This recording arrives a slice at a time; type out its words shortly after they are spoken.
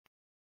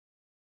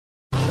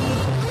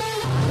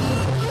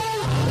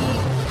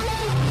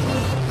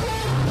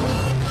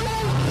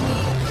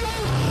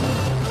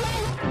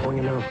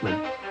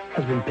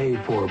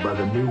by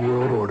the New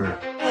World Order.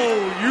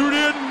 Oh, you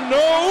didn't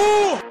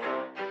know?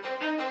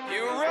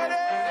 You ready?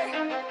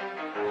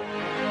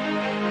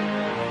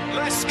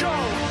 Let's go!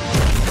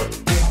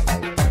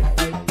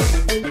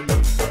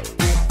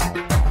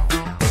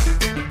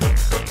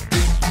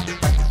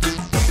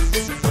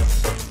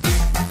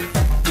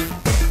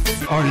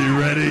 Are you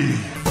ready?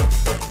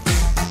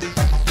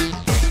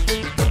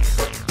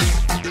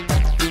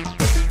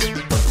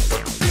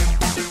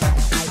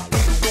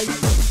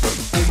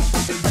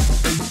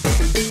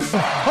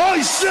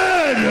 I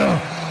said,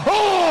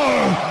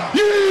 are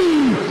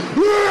you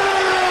ready?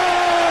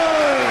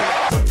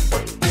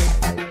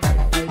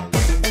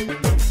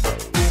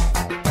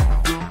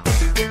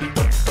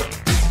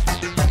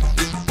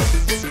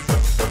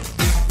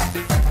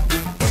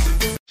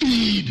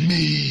 Feed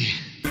me.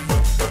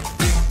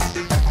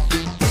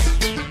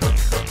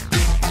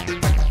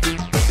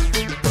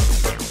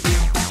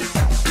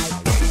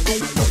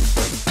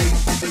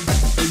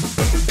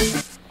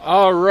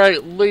 All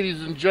right,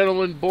 ladies and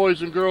gentlemen,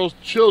 boys and girls,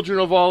 children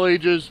of all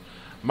ages,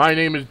 my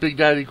name is Big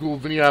Daddy Cool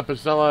Vinny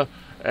Apicella,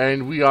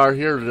 and we are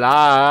here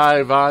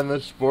live on the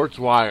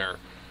Sportswire.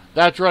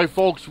 That's right,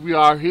 folks, we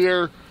are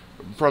here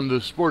from the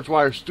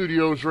Sportswire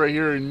studios right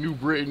here in New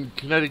Britain,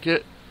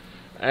 Connecticut,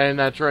 and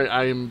that's right,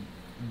 I am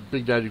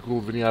Big Daddy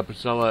Cool Vinny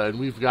Apicella, and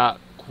we've got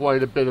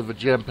quite a bit of a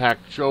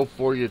jam-packed show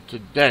for you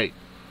today.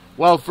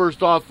 Well,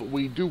 first off,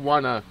 we do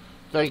want to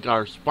thank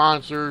our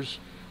sponsors.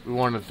 We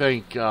want to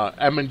thank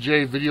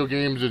M&J Video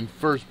Games and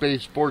First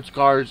Base Sports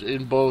Cars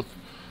in both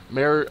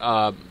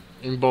Wallingford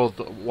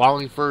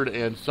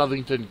and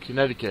Southington,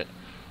 Connecticut.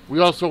 We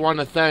also want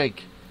to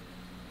thank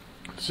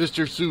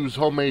Sister Sue's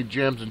Homemade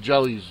Jams and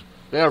Jellies.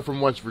 They are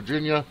from West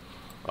Virginia.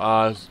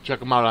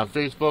 Check them out on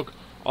Facebook.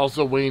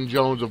 Also Wayne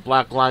Jones of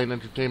Black Lion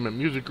Entertainment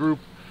Music Group.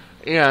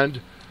 And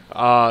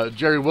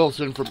Jerry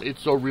Wilson from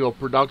It's So Real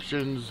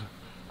Productions.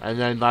 And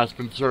then last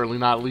but certainly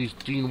not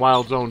least, Gene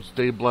Wild's own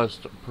Stay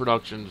Blessed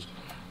Productions.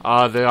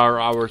 They are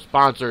our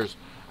sponsors.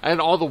 And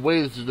all the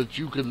ways that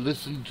you can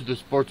listen to the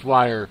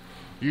Sportswire.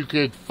 You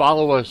could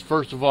follow us,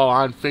 first of all,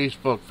 on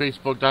Facebook,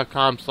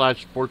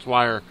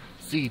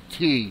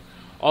 facebook.com/SportswireCT.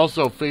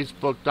 Also,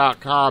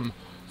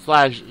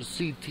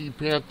 facebook.com/CT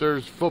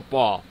Panthers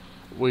Football,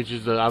 which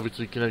is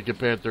obviously Connecticut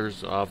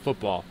Panthers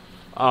football.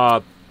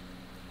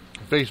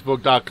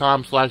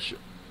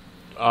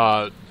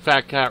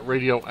 Facebook.com/Fat Cat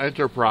Radio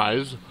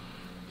Enterprise.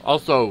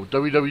 Also,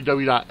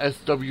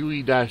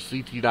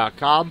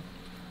 www.swe-ct.com.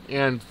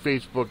 And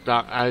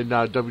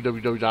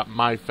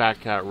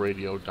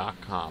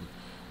www.myfatcatradio.com.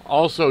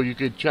 Also, you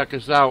can check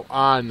us out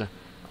on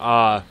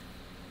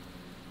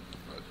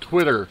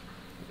Twitter,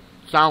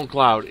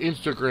 SoundCloud,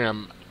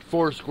 Instagram,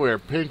 Foursquare,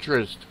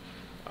 Pinterest,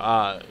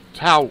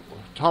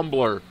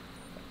 Tumblr,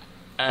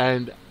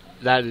 and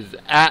that is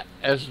at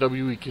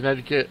SWE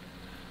Connecticut.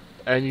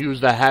 And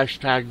use the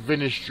hashtag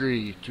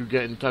Vinistry to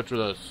get in touch with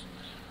us.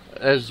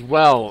 As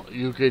well,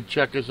 you can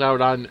check us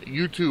out on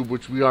YouTube,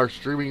 which we are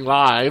streaming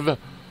live.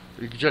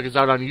 You can check us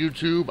out on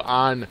YouTube,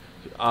 on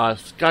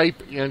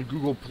Skype, and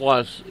Google+.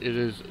 It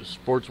is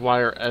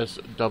Sportswire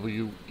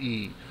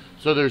SWE.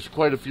 So there's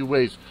quite a few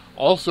ways.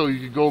 Also,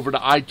 you can go over to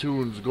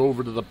iTunes, go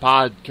over to the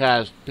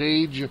podcast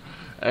page,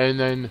 and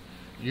then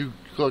you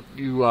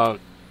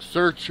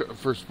search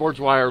for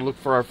Sportswire, look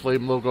for our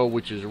flame logo,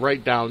 which is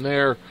right down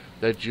there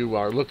that you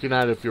are looking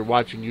at if you're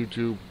watching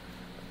YouTube.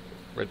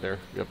 Right there,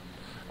 yep.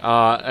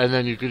 And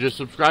then you can just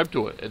subscribe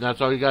to it, and that's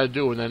all you got to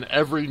do. And then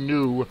every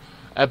new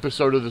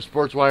episode of the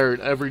Sportswire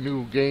and every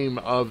new game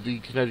of the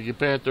Connecticut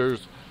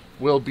Panthers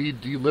will be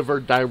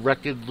delivered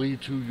directly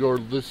to your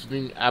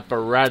listening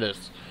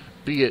apparatus,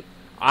 be it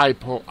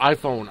iPhone,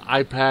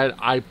 iPad,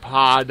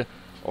 iPod,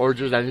 or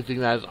just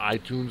anything that has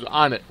iTunes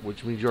on it,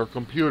 which means your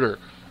computer,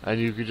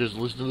 and you can just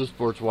listen to the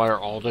Sportswire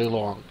all day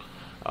long,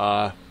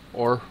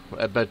 or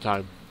at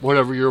bedtime,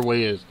 whatever your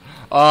way is.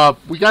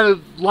 We got a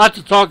lot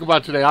to talk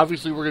about today.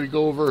 Obviously, we're going to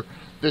go over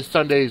this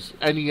Sunday's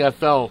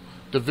NEFL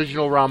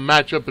divisional round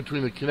matchup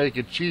between the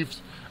Connecticut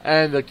Chiefs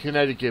and the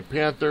Connecticut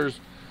Panthers.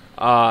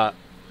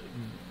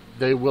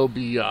 They will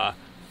be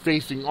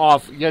facing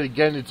off yet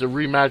again. It's a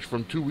rematch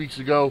from 2 weeks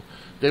ago.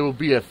 They will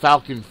be at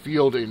Falcon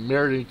Field in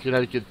Meriden,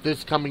 Connecticut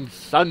this coming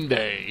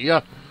Sunday,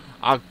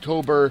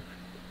 October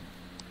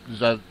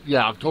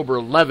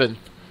 11th,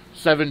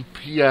 7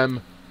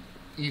 p.m.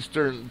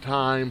 Eastern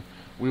Time.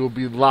 We will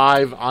be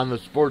live on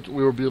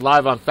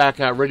Fat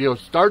Cat Radio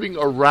starting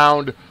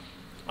around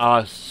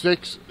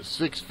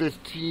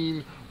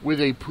 6:15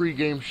 with a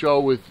pregame show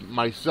with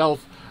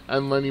myself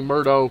and Lenny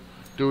Murdo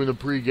doing the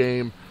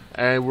pregame,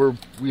 and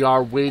we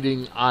are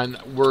waiting on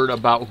word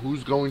about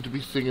who's going to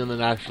be singing the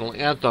national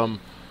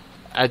anthem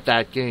at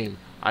that game.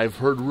 I've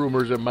heard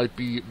rumors it might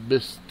be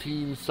Miss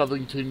Teen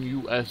Southington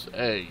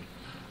USA,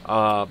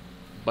 but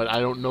I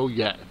don't know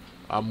yet.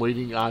 I'm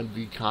waiting on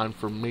the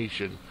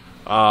confirmation,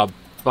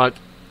 but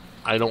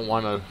I don't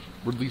want to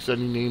release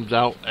any names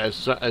out.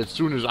 As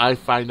soon as I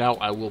find out,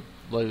 I will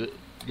let it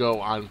go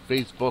on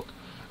Facebook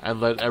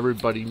and let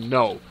everybody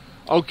know.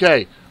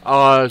 Okay,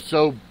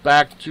 so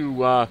back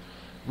to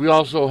we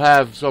also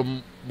have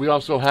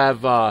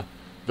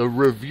the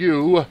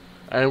review,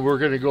 and we're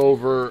going to go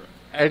over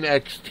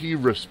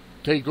NXT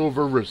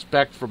TakeOver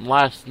Respect from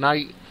last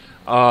night.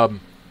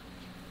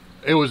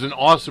 It was an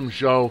awesome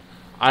show.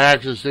 I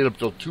actually stayed up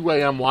till 2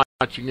 a.m.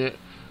 watching it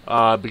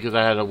because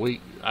I had to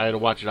wait. I had to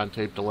watch it on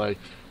tape delay.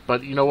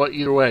 But you know what?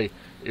 Either way,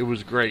 it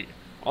was great.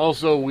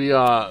 Also,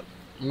 I'm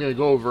going to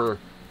go over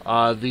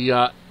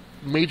the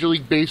Major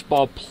League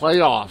Baseball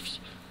playoffs.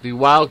 The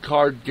wild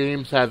card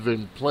games have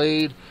been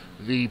played.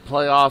 The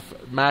playoff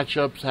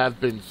matchups have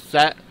been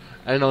set.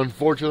 And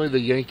unfortunately, the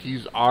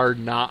Yankees are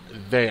not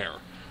there.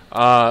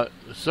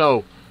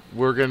 So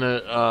we're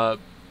gonna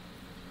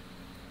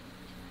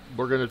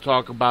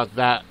talk about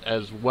that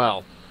as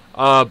well.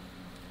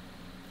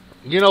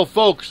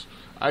 Folks,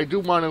 I do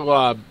want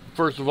to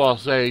first of all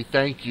say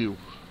thank you.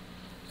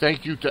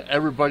 Thank you to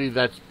everybody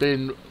that's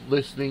been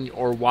listening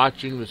or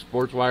watching the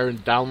Sportswire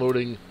and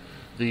downloading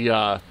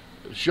the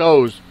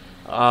shows.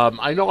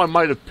 I know I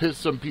might have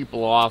pissed some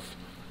people off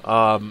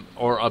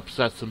or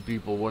upset some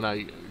people when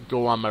I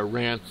go on my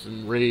rants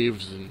and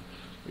raves and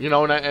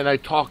I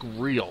talk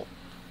real.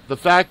 The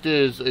fact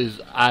is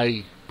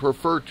I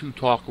prefer to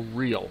talk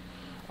real.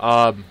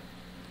 I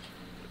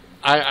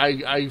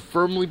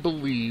firmly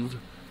believe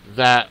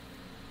that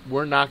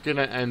we're not going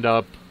to end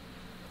up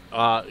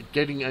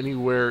getting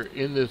anywhere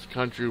in this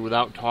country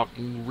without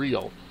talking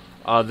real.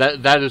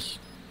 That is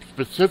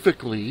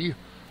specifically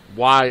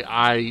why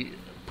I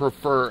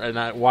prefer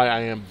and why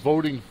I am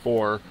voting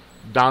for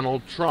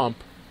Donald Trump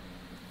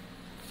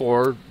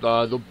for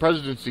the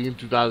presidency in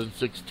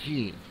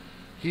 2016.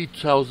 He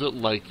tells it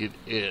like it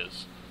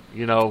is.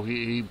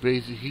 He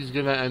basically he's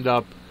going to end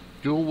up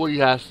doing what he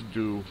has to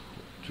do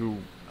to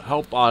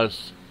help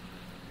us,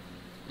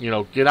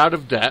 get out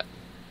of debt,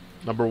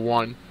 number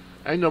one,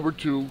 and number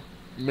two,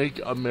 make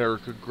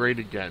America great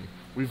again.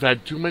 We've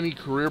had too many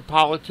career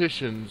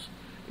politicians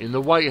in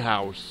the White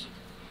House,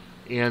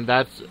 and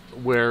that's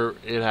where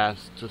it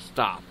has to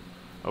stop.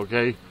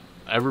 Okay?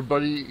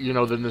 Everybody,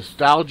 the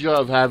nostalgia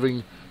of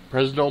having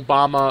President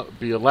Obama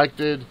be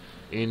elected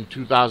in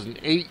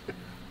 2008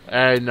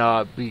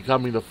 and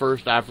becoming the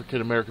first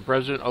African-American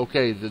president,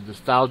 okay, the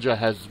nostalgia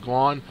has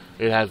gone.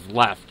 It has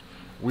left.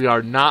 We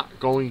are not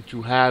going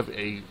to have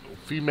a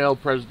female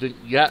president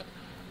yet.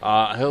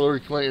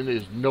 Hillary Clinton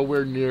is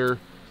nowhere near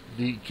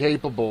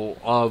capable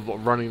of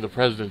running the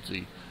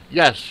presidency.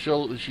 Yes,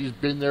 she's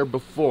been there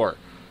before.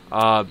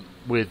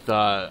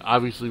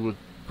 Obviously with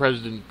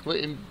President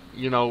Clinton,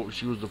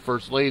 she was the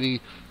first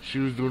lady. She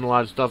was doing a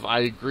lot of stuff. I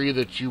agree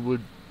that she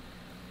would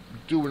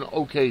do an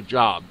okay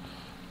job.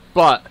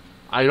 But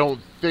I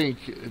don't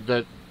think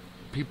that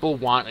people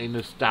want a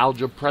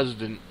nostalgia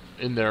president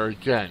in there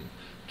again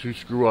to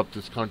screw up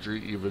this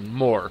country even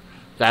more.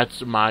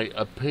 That's my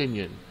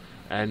opinion.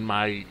 And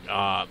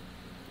that's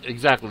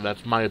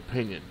my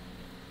opinion.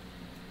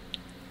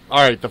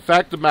 Alright, the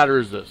fact of the matter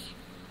is this.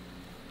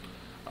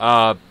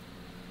 And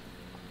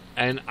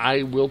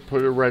I will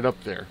put it right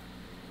up there.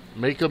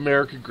 Make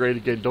America great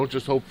again. Don't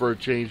just hope for a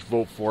change,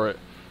 vote for it.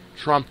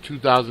 Trump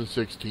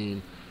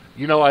 2016.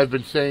 I've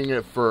been saying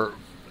it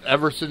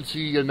ever since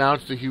he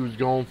announced that he was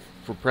going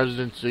for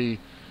presidency,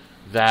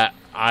 that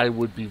I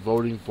would be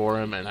voting for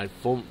him, and I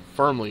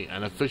firmly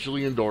and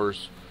officially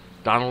endorse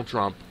Donald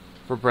Trump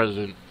for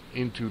president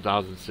in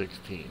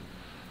 2016.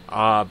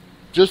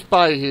 Just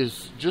by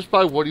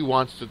what he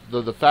wants to,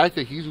 the fact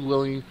that he's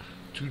willing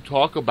to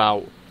talk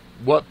about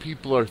what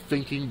people are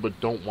thinking but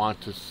don't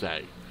want to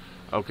say.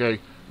 Okay,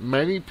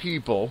 many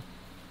people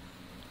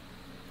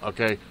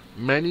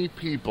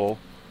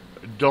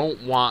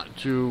don't want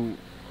to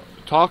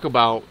talk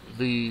about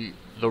the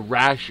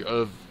rash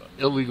of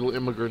illegal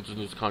immigrants in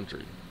this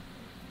country.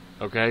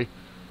 Okay?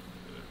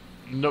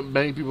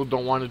 Many people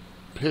don't want to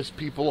piss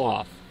people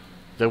off.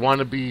 They want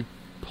to be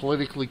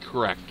politically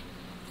correct.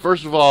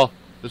 First of all,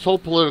 this whole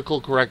political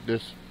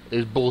correctness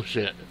is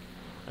bullshit.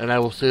 And I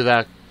will say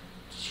that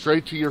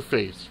straight to your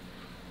face.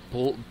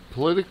 Being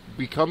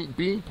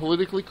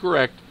politically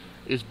correct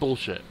is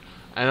bullshit.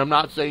 And I'm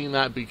not saying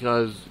that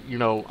because,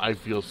 I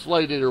feel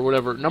slighted or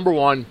whatever. Number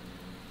one,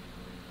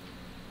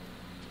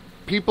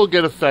 people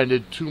get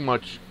offended too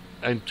much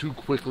and too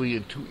quickly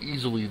and too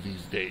easily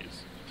these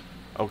days.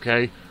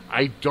 Okay?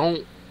 I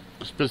don't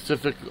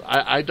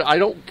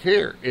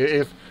care.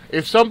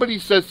 If somebody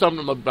says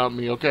something about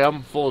me, okay,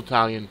 I'm full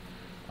Italian,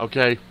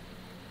 okay,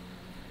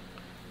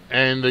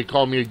 and they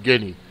call me a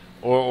guinea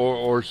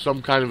or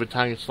some kind of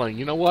Italian slang,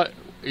 you know what?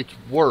 It's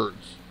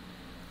words.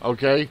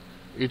 Okay?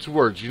 It's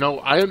words.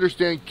 I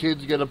understand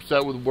kids get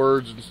upset with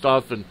words and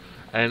stuff and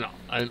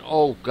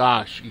oh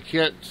gosh, you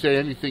can't say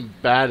anything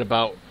bad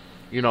about,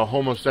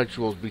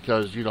 homosexuals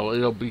because,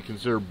 it'll be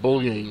considered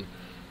bullying.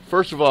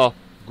 First of all,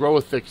 grow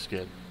a thick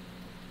skin.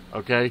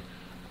 Okay?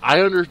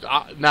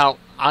 Now,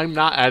 I'm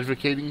not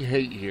advocating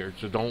hate here,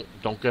 so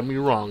don't get me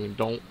wrong, and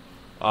don't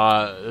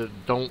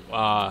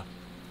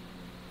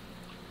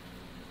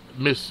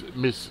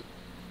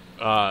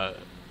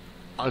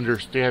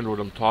understand what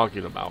I'm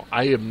talking about.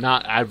 I am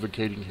not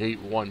advocating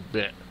hate one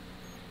bit.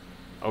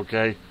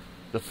 Okay?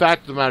 The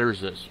fact of the matter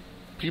is this.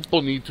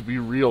 People need to be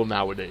real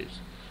nowadays.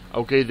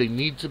 Okay, they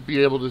need to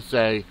be able to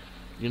say,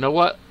 you know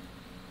what?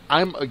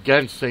 I'm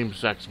against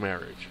same-sex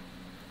marriage.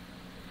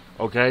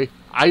 Okay?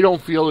 I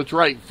don't feel it's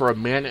right for a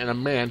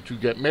man to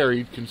get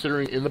married,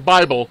 considering in the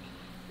Bible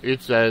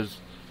it says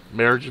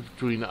marriage is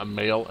between a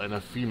male and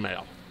a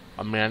female,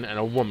 a man and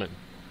a woman.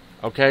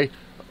 Okay?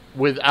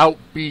 Without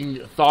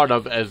being thought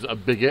of as a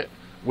bigot,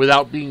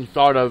 without being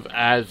thought of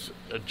as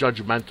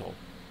judgmental.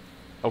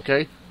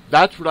 Okay?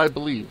 That's what I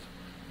believe.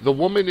 The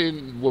woman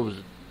in, what was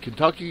it,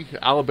 Kentucky,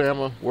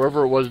 Alabama,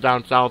 wherever it was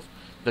down south,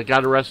 that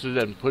got arrested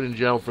and put in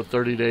jail for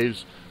 30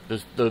 days,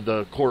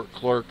 the court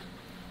clerk.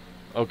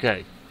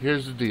 Okay,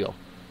 here's the deal.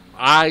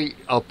 I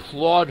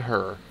applaud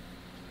her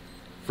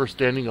for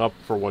standing up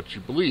for what she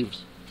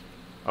believes.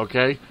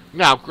 Okay?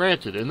 Now,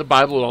 granted, in the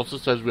Bible it also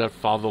says we have to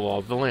follow the law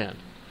of the land.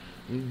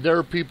 There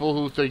are people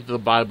who think the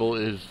Bible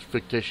is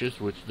fictitious,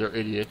 which they're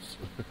idiots,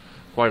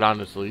 quite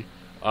honestly.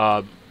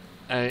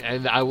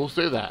 And I will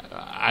say that.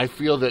 I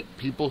feel that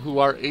people who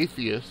are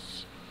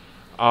atheists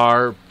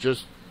are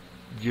just,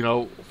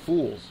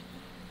 fools.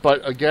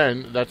 But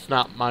again, that's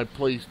not my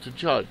place to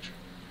judge.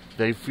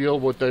 They feel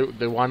what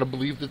they want to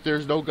believe, that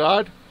there's no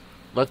God.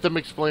 Let them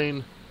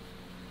explain.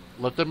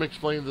 Let them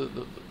explain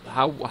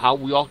how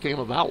we all came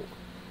about.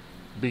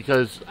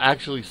 Because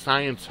actually,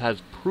 science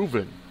has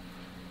proven.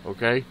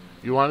 Okay,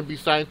 you want to be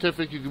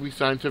scientific, you can be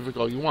scientific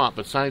all you want,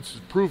 but science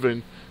has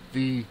proven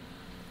the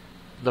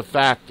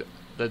fact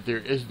that there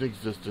is an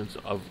existence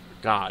of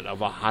God,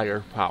 of a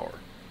higher power.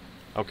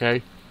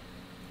 Okay?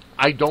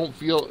 I don't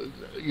feel,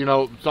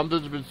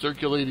 something's been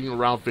circulating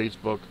around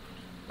Facebook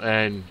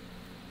and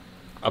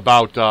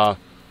about the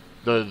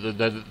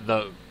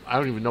I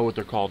don't even know what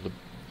they're called, the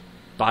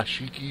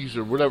bashikis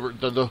or whatever,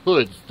 the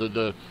hoods,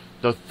 the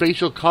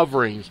facial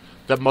coverings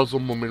that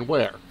Muslim women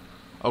wear.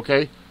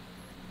 Okay?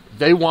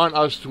 They want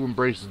us to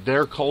embrace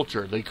their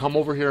culture. They come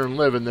over here and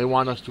live and they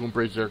want us to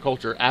embrace their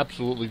culture.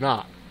 Absolutely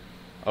not.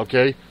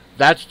 Okay?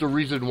 That's the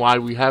reason why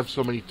we have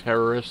so many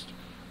terrorist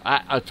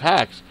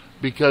attacks,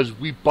 because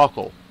we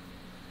buckle.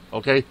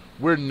 Okay?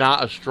 We're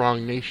not a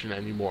strong nation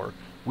anymore.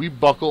 We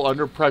buckle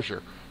under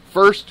pressure.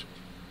 First,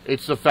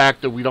 it's the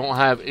fact that we don't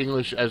have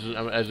English as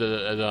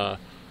a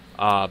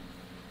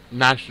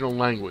national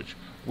language.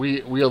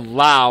 We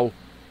allow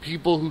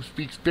people who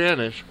speak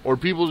Spanish, or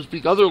people who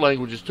speak other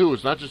languages too,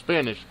 it's not just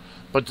Spanish,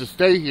 but to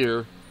stay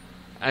here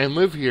and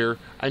live here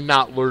and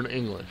not learn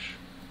English.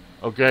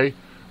 Okay?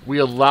 We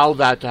allow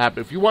that to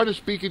happen. If you want to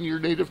speak in your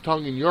native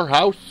tongue in your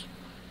house,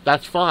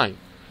 that's fine.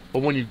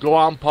 But when you go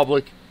out in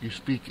public, you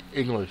speak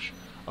English.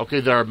 Okay,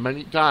 there are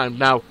many times.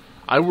 Now,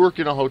 I work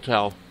in a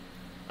hotel,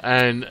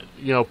 and,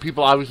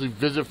 people obviously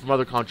visit from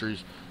other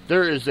countries.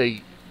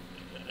 It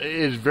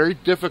is very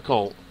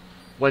difficult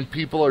when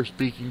people are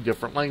speaking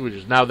different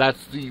languages. Now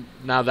that's the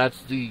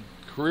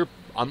career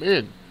I'm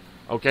in.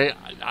 Okay,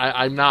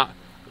 I'm not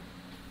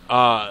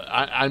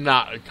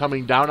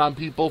coming down on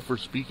people for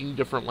speaking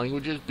different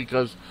languages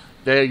because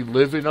they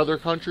live in other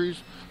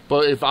countries.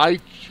 But if I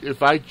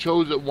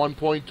chose at one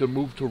point to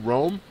move to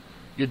Rome,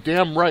 you're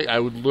damn right I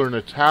would learn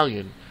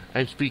Italian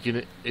and speak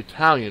in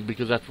Italian,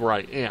 because that's where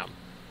I am.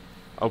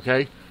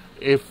 Okay?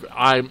 If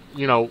I'm,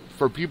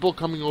 for people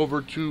coming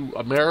over to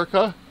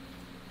America,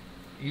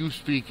 you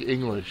speak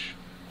English.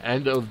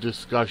 End of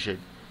discussion.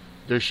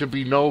 There should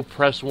be no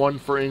press 1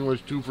 for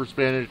English, 2 for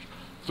Spanish,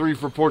 3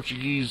 for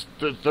Portuguese,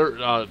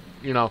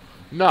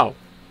 no.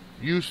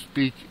 You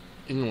speak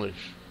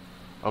English.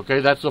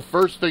 Okay, that's the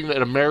first thing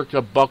that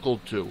America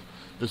buckled to.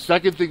 The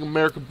second thing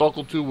America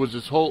buckled to was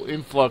this whole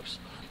influx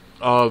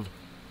of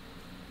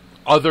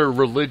other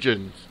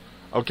religions.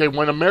 Okay,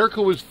 when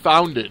America was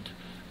founded,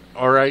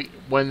 alright,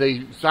 when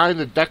they signed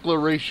the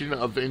Declaration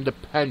of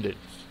Independence,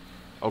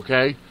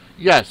 okay,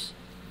 yes,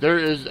 there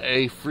is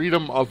a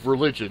freedom of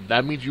religion.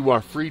 That means you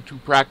are free to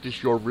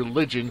practice your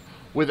religion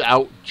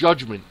without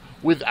judgment,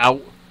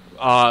 without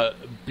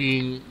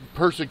being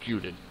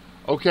persecuted.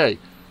 Okay,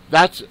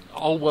 that's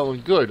all well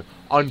and good.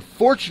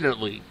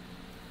 Unfortunately,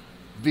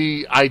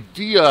 the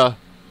idea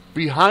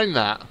behind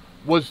that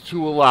was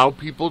to allow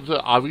people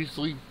to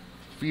obviously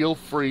feel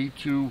free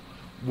to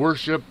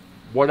worship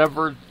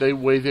whatever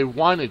way they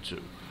wanted to,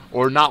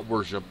 or not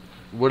worship,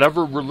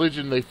 whatever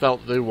religion they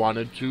felt they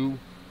wanted to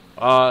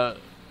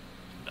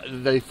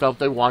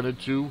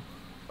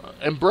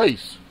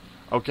embrace,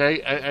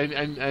 okay,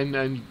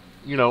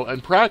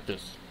 and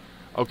practice,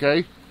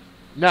 okay.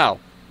 Now,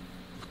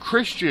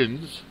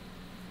 Christians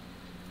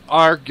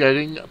are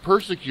getting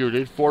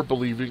persecuted for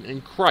believing in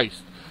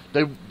Christ.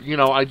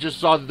 I just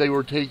saw that they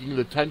were taking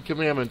the 10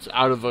 Commandments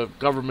out of a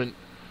government,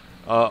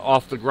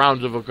 off the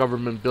grounds of a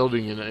government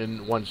building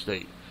in one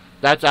state.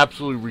 That's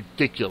absolutely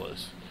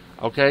ridiculous.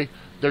 Okay?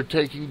 They're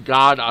taking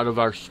God out of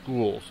our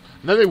schools.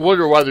 And then they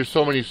wonder why there's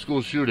so many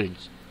school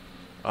shootings.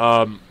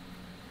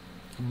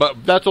 But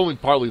that's only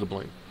partly to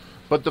blame.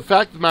 But the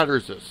fact of the matter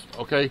is this,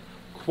 okay?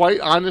 Quite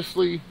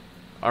honestly,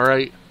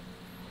 alright,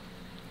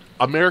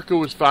 America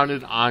was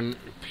founded on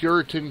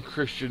Puritan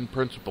Christian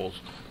principles,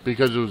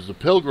 because it was the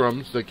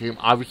Pilgrims that came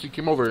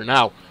over here.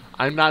 Now,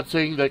 I'm not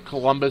saying that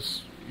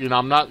Columbus,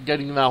 I'm not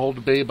getting in that whole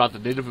debate about the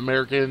Native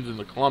Americans and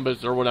the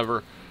Columbus or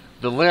whatever.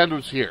 The land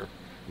was here.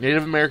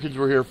 Native Americans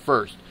were here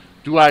first.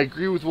 Do I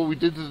agree with what we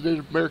did to the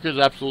Native Americans?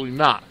 Absolutely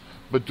not.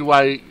 But do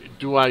I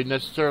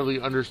necessarily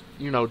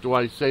do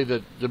I say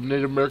that the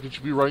Native Americans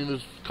should be running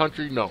this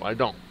country? No, I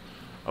don't.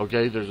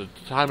 Okay, there's a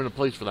time and a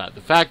place for that.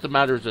 The fact of the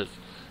matter is this: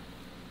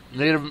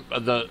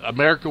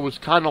 America was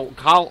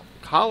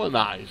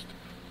colonized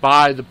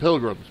by the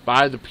Pilgrims,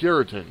 by the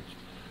Puritans.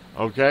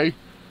 Okay,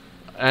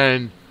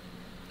 and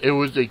it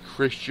was a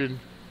Christian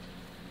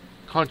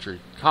country,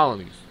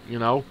 colonies,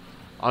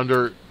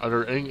 under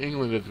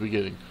England at the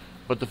beginning.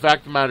 But the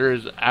fact of the matter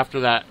is, after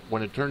that,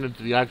 when it turned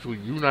into the actual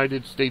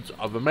United States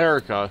of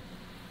America,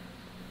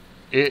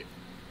 it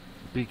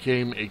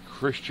became a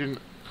Christian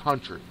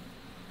country.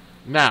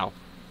 Now,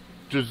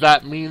 does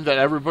that mean that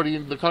everybody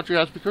in the country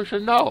has to be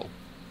Christian? No.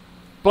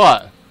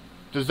 But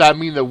does that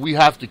mean that we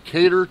have to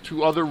cater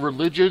to other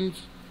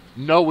religions?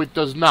 No, it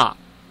does not.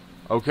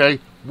 Okay?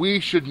 We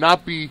should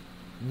not be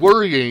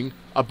worrying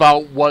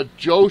about what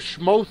Joe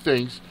Schmo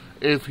thinks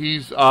if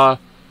he's,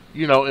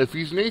 if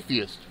he's an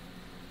atheist.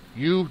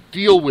 You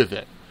deal with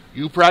it.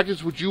 You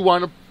practice what you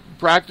want to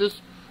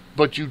practice,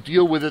 but you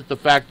deal with it the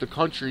fact the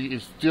country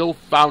is still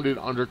founded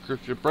under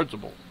Christian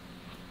principles.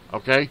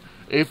 Okay?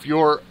 If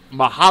you're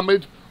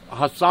Muhammad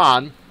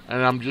Hassan,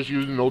 and I'm just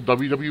using an old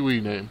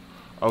WWE name,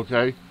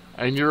 okay,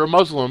 and you're a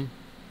Muslim,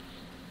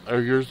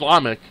 or you're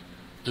Islamic,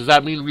 does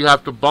that mean we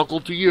have to buckle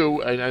to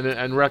you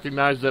and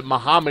recognize that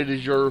Muhammad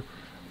is your,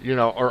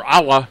 or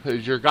Allah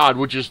is your God,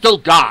 which is still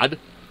God,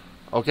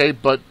 okay,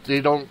 but they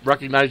don't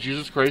recognize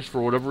Jesus Christ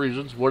for whatever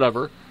reasons,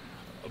 whatever,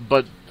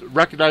 but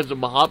recognize that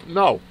Muhammad,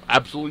 no,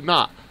 absolutely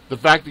not. The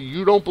fact that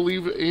you don't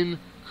believe in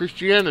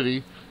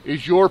Christianity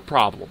is your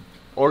problem,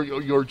 or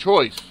your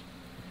choice,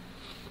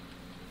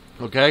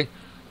 okay?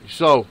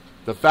 So,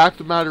 the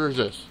fact of the matter is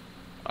this,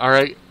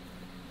 alright?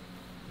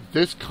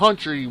 This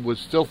country was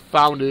still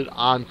founded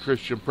on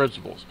Christian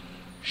principles.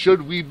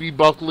 Should we be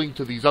buckling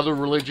to these other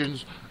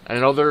religions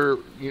and other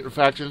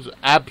factions?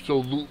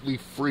 Absolutely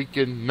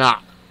freaking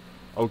not.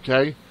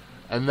 Okay?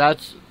 And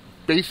that's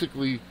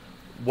basically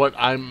what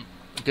I'm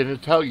going to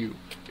tell you,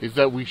 is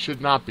that we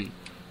should not be.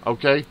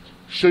 Okay?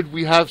 Should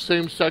we have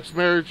same-sex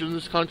marriage in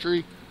this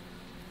country?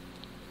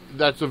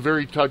 That's a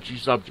very touchy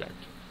subject.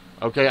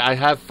 Okay? I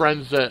have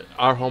friends that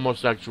are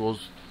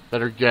homosexuals,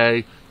 that are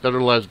gay, that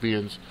are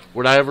lesbians.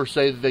 Would I ever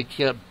say that they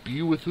can't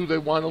be with who they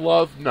want to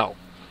love? No.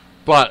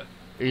 But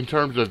in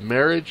terms of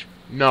marriage,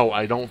 no,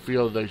 I don't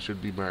feel they should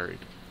be married.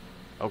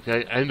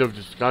 Okay? End of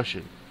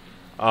discussion.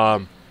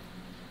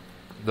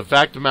 The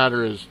fact of the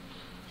matter is,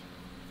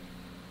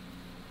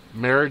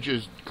 marriage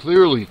is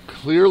clearly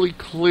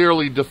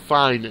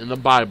defined in the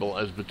Bible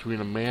as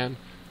between a man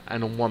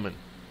and a woman.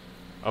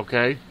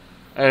 Okay?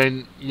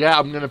 And yeah,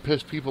 I'm going to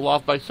piss people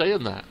off by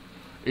saying that.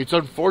 It's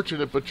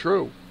unfortunate but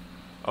true.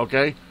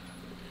 Okay?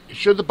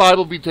 Should the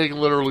Bible be taken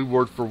literally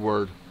word for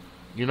word?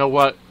 You know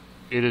what?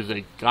 It is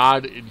a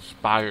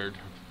God-inspired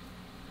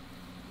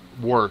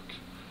work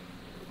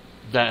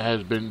that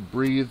has been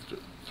breathed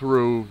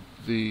through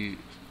the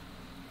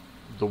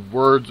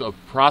words of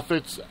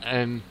prophets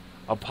and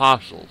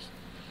apostles.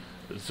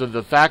 So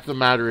the fact of the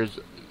matter is,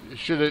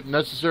 should it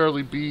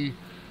necessarily be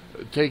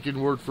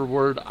taken word for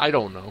word? I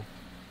don't know.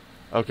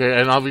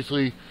 Okay, and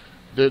obviously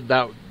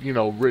that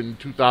written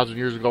 2,000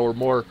 years ago or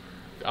more,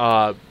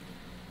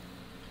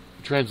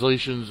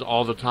 translations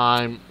all the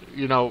time,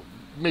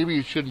 maybe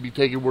it shouldn't be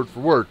taken word for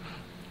word.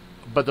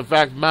 But the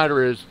fact of the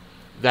matter is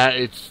that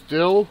it's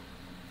still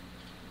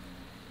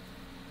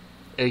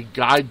a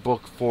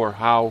guidebook for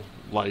how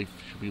life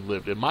should be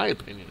lived, in my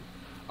opinion.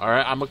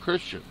 Alright, I'm a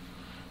Christian.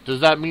 Does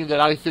that mean that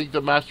I think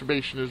that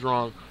masturbation is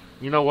wrong?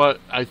 You know what?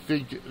 I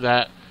think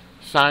that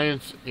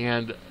science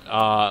and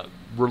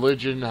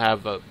religion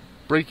have a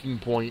breaking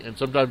point, and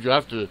sometimes you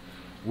have to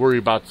worry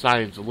about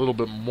science a little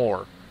bit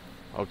more.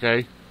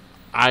 Okay?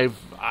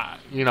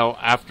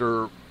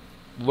 After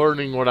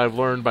learning what I've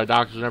learned by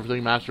doctors and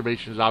everything,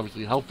 masturbation is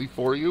obviously healthy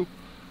for you.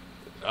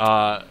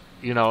 And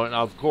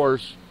of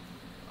course,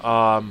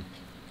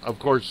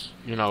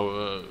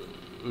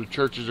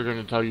 churches are going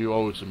to tell you,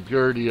 oh, it's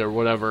impurity or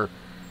whatever.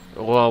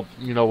 Well,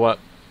 you know what?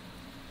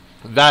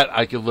 That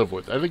I can live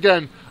with. And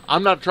again,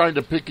 I'm not trying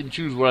to pick and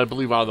choose what I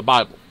believe out of the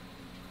Bible.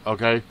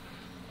 Okay?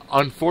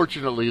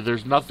 Unfortunately,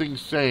 there's nothing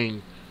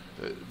saying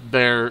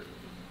there.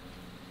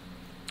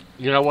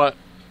 You know what?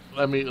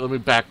 Let me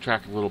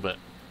backtrack a little bit.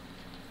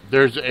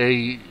 There's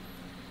a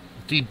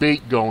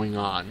debate going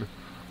on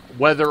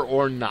whether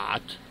or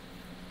not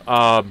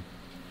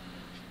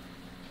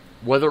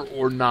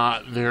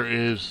there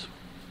is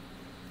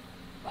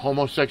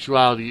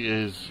homosexuality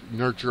is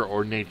nurture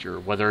or nature,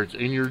 whether it's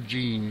in your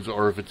genes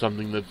or if it's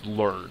something that's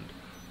learned.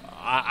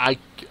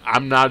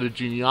 I'm not a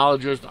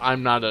genealogist.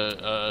 I'm not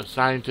a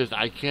scientist.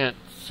 I can't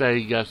say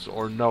yes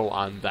or no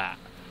on that.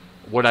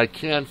 What I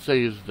can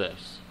say is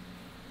this.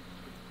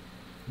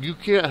 You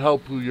can't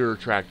help who you're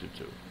attracted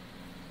to.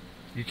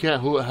 You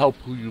can't help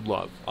who you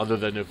love, other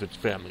than if it's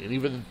family. And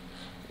even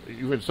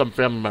some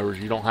family members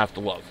you don't have to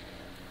love.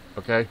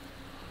 Okay?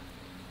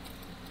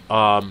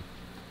 I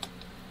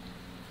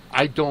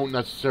don't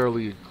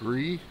necessarily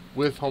agree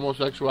with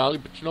homosexuality,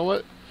 but you know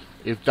what?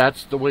 If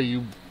that's the way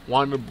you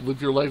want to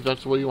live your life,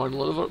 that's the way you want to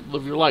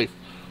live your life.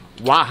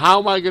 How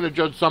am I going to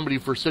judge somebody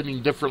for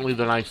sinning differently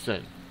than I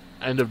sin?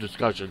 End of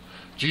discussion.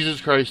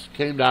 Jesus Christ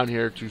came down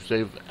here to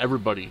save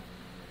everybody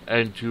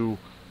and to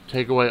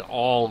take away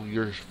all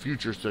your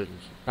future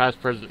sins,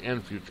 past, present,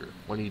 and future,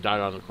 when he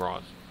died on the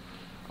cross.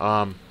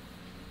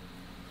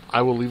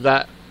 I will leave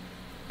that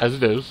as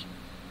it is.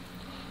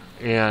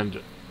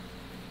 And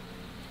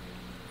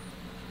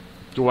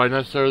do I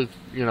necessarily,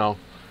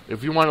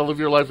 if you want to live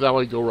your life that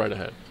way, go right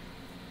ahead.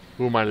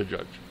 Who am I to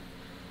judge?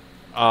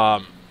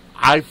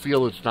 I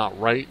feel it's not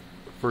right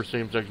for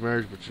same-sex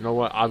marriage, but you know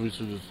what?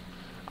 Obviously,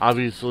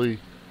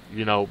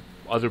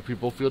 other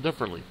people feel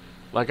differently.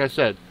 Like I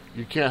said,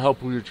 you can't help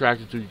who you're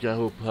attracted to. You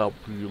can't help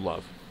who you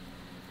love.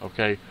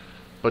 Okay?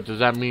 But does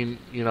that mean,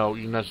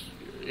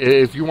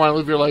 if you want to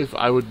live your life,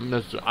 I would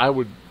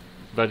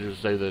venture to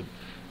say that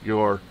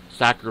you're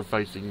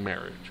sacrificing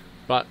marriage.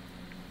 But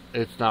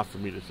it's not for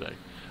me to say.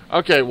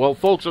 Okay, well,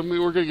 folks, we're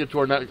going to get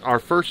to our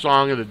first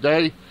song of the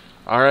day.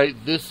 All right,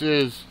 this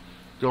is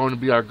going to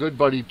be our good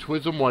buddy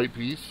Twism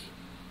Whitepiece.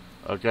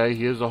 Okay,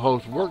 he is a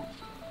host. We're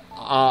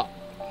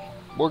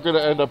going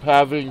to end up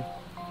having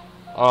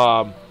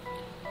an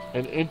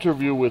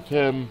interview with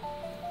him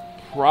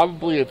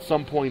probably at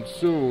some point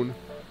soon.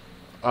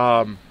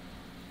 We're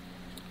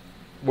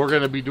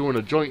going to be doing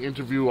a joint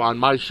interview on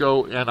my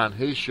show and on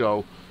his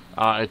show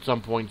at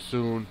some point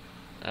soon.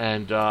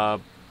 And,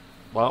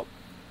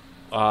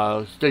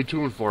 stay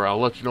tuned for it. I'll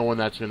let you know when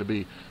that's going to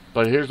be.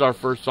 But here's our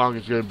first song.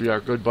 It's going to be our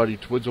good buddy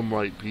Twism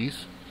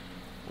Whitepiece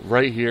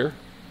right here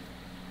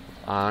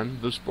on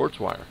the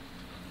Sportswire.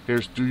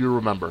 Here's Do You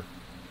Remember?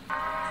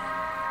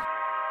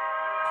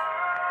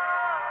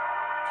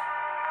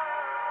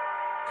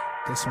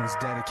 This one's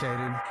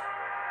dedicated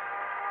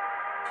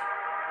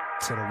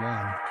to the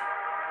one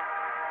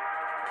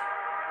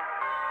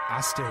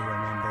I still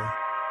remember.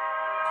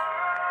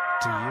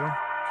 Do you?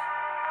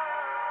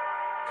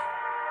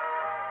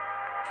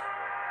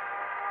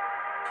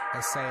 They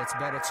say it's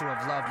better to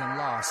have loved and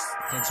lost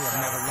than to have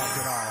never loved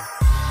at all.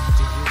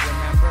 Do you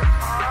remember?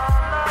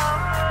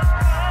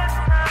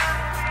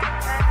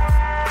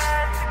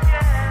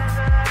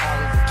 All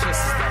of the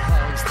kisses, the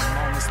hugs, the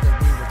moments that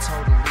we were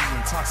totally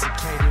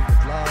intoxicated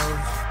with love.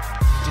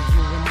 Do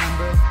you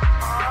remember?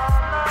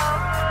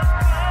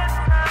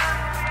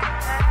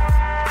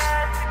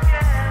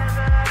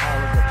 All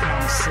of the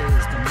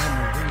promises, the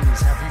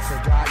memories, have you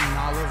forgotten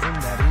all of them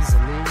that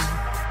easily?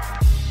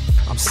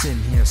 I'm sitting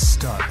here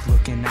stuck,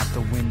 looking out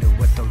the window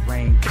at the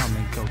rain come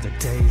and go, the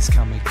days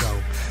come and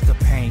go, the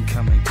pain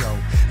come and go,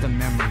 the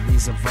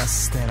memories of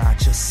us that I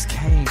just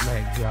can't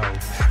let go.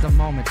 The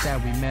moment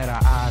that we met, our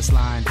eyes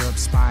lined up,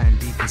 spying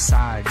deep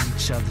inside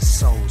each other's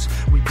souls.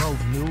 We both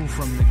knew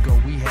from the go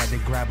we had to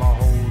grab a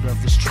hold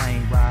of this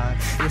train ride.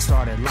 It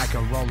started like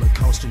a roller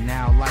coaster,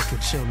 now like a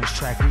children's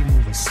track, we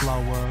moving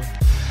slower.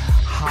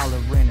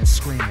 Hollering and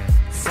screaming,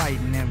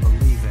 fighting and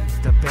believing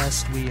the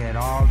best we had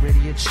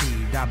already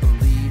achieved. I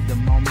believe the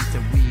moment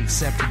that we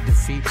accepted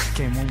defeat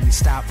came when we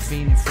stopped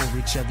fiending for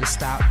each other,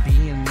 stopped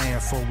being there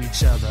for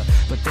each other.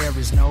 But there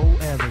is no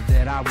other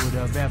that I would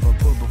have ever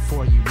put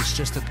before you. It's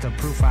just that the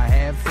proof I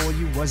had for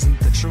you wasn't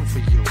the truth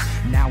for you.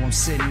 Now I'm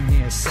sitting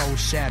here so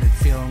shattered,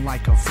 feeling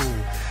like a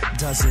fool.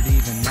 Does it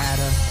even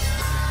matter?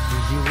 Do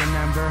you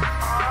remember?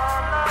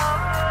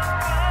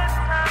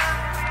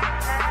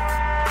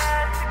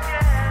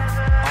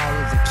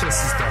 The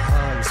kisses, the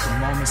hugs, the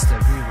moments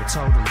that we were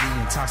totally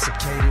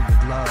intoxicated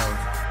with love.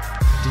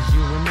 Do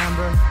you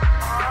remember?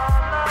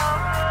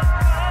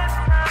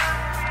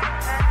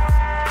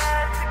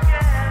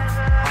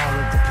 All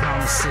of the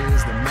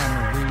promises, the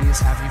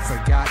memories, have you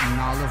forgotten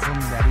all of them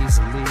that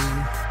easily?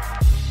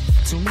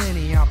 Too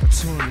many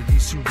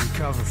opportunities to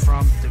recover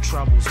from the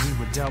troubles we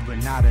were dealt,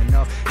 but not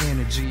enough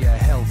energy or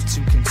health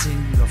to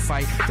continue to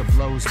fight the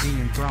blows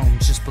being thrown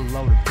just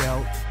below the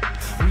belt.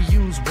 We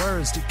use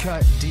words to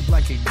cut deep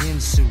like a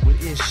ginsu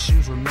with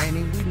issues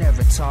remaining. We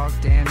never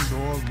talked and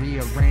or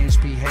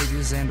rearranged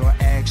behaviors and or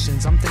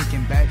actions. I'm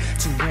thinking back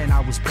to when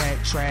I was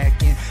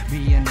backtracking,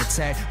 being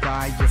attacked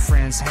by your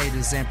friends,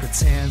 haters, and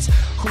pretends.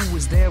 Who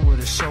was there with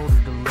a shoulder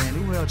to lend?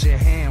 Who held your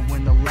hand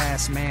when the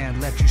last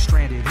man left you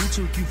stranded? Who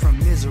took you from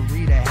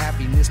misery to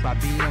happiness by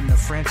being the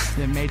friend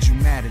that made you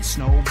mad at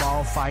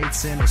snowball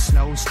fights in a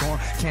snowstorm?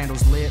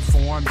 Candles lit,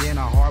 formed in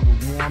a heart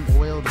with warm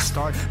oil to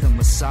start the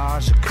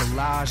massage, a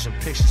collage of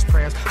pictures,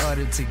 prayers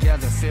uttered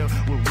together, filled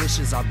with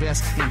wishes. Our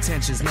best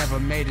intentions never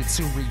made it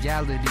to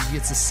reality.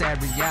 It's a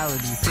sad reality,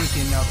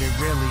 thinking of it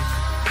really.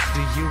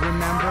 Do you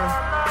remember?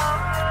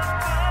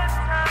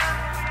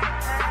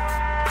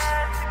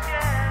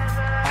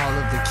 All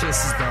of the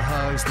kisses, the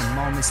hugs, the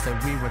moments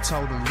that we were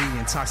totally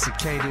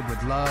intoxicated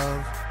with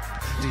love.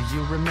 Do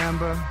you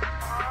remember?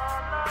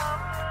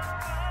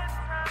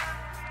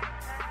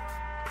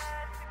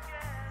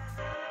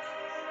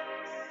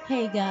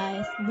 Hey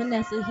guys,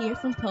 Vanessa here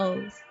from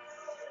Pose.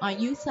 Are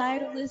you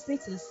tired of listening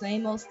to the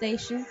same old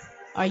stations?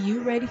 Are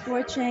you ready for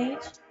a change?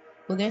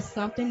 Well, there's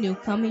something new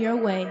coming your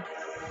way.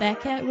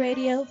 Fat Cat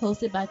Radio,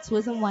 hosted by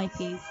Twism White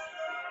Peas.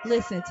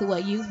 Listen to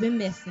what you've been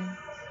missing.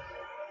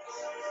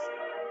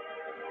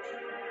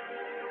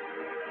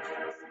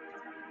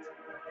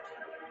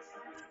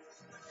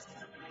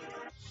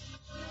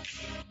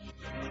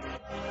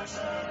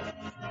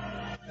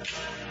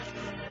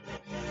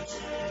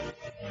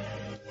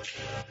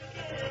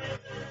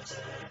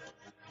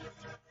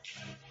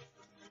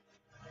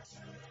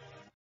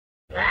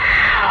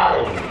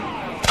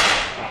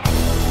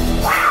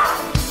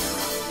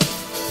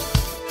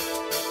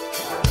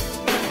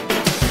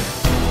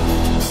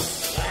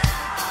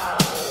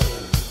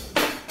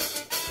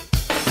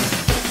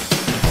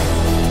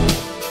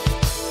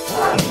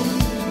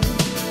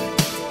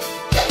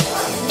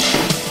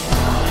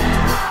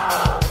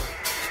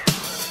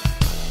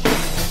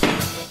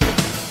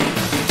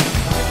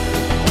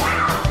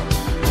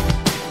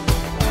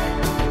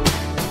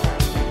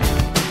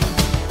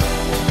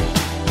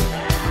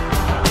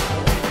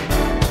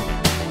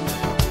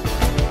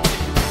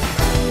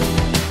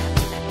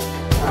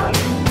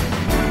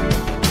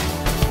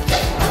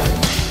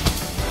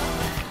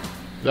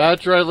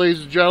 That's right,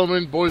 ladies and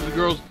gentlemen, boys and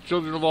girls,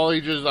 children of all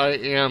ages. I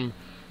am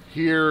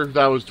here.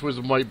 That was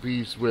Twism White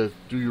Piece with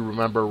Do You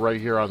Remember right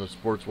here on the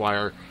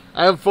Sportswire.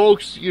 And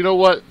folks, you know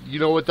what? You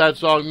know what that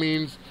song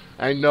means.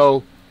 I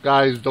know,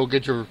 guys, don't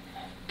get your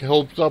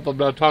hopes up. I'm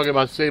not talking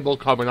about Sable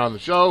coming on the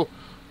show.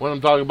 What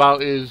I'm talking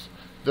about is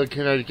the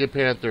Connecticut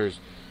Panthers.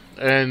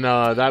 And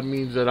that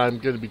means that I'm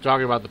going to be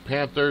talking about the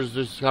Panthers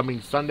this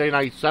coming Sunday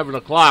night, 7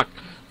 o'clock,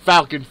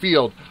 Falcon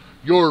Field.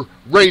 Your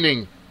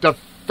reigning,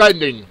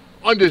 defending,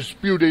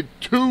 undisputed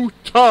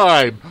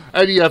two-time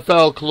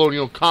NFL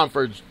Colonial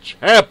Conference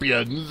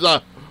champions,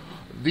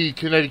 the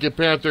Connecticut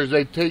Panthers.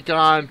 They take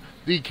on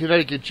the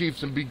Connecticut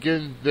Chiefs and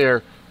begin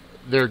their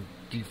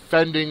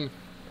defending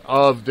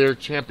of their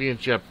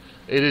championship.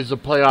 It is the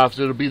playoffs.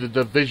 It'll be the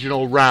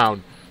divisional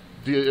round.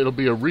 It'll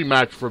be a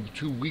rematch from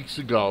 2 weeks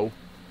ago.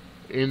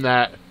 In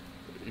that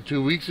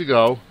 2 weeks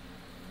ago,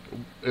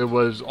 it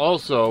was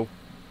also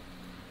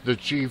the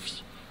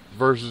Chiefs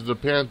versus the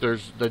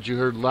Panthers that you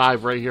heard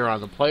live right here on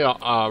the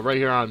right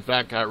here on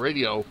Fat Cat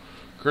Radio,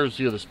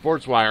 courtesy of the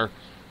Sportswire.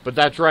 But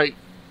that's right,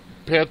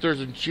 Panthers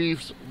and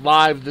Chiefs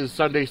live this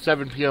Sunday,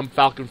 7 p.m.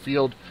 Falcon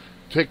Field.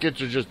 Tickets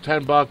are just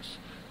 $10.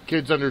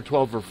 Kids under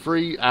 12 are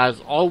free, as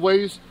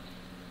always.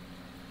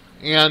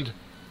 And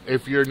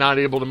if you're not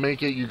able to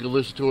make it, you can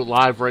listen to it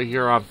live right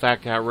here on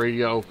Fat Cat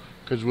Radio,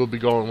 because we'll be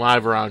going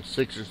live around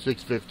 6 or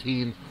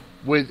 6:15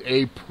 with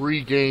a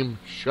pregame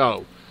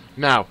show.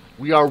 Now,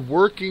 we are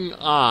working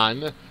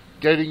on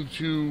getting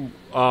to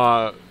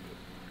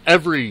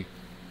every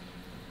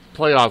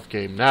playoff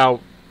game. Now,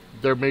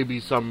 there may be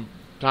some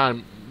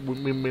time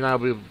we may not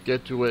be able to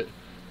get to it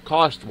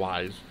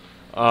cost-wise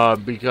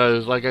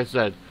because, like I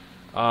said,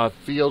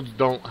 fields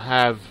don't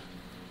have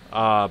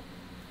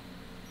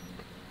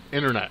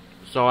internet.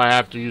 So I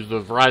have to use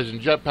the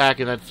Verizon Jetpack,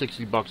 and that's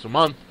 $60 a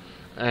month.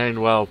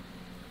 And, well,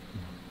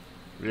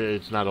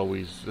 it's not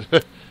always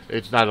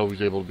it's not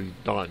always able to be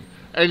done.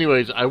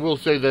 Anyways, I will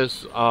say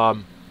this: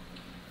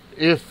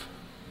 if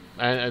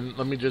and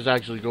let me just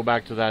actually go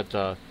back to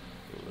that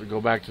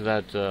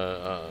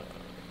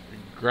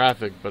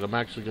graphic, but I'm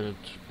actually going to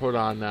put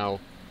on now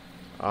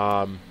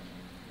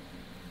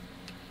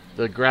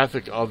the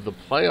graphic of the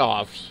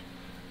playoffs,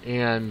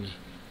 and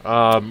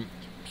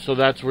so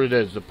that's where it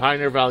is. The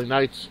Pioneer Valley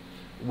Knights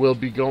will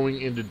be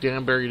going into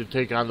Danbury to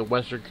take on the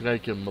Western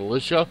Connecticut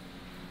Militia,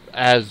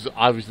 as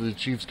obviously the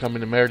Chiefs come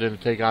into Meriden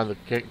to take on the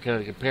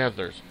Connecticut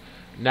Panthers.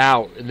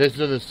 Now, this is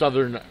in the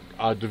Southern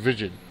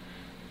Division.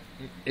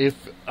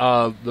 If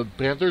the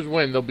Panthers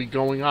win, they'll be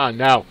going on.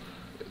 Now,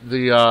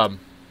 the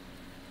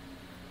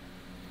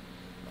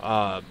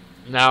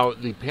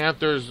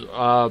Panthers,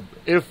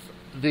 if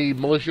the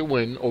Militia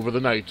win over the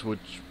Knights,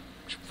 which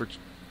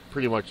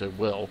pretty much they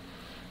will,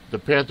 the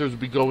Panthers will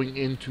be going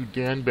into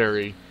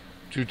Danbury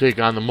to take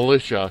on the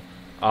Militia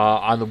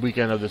on the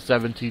weekend of the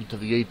 17th to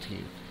the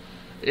 18th.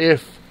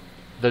 If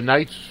the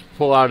Knights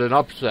pull out an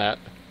upset,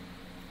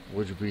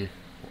 which would be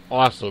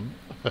awesome,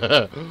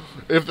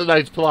 if the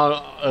Knights pull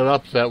out an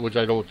upset, which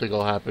I don't think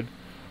will happen,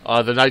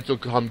 the Knights will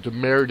come to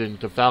Meriden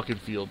to Falcon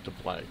Field to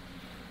play.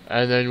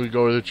 And then we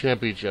go to the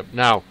championship.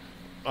 Now,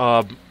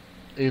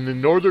 in the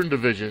Northern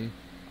Division,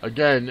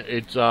 again,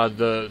 it's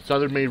the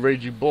Southern Maine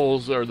Raging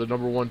Bulls are the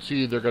number 1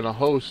 seed. They're going to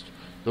host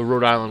the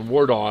Rhode Island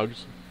War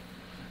Dogs.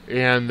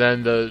 And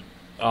then the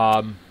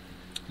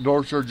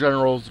North Shore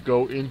Generals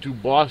go into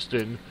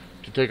Boston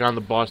to take on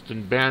the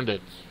Boston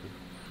Bandits.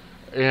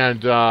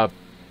 And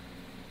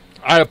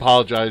I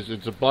apologize.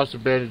 It's the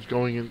Boston Bandits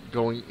going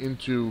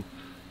into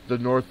the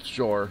North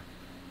Shore,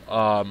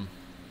 going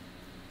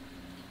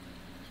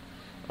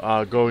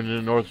to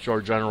the North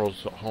Shore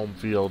Generals home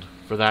field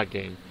for that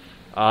game.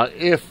 And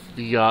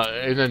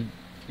then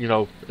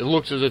it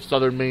looks as if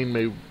Southern Maine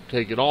may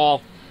take it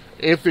all.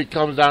 If it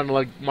comes down to,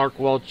 like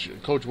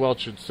Coach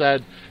Welch had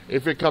said,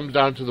 if it comes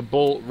down to the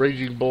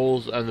Raging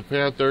Bulls and the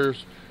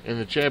Panthers, In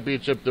the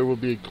championship, there will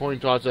be a coin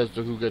toss as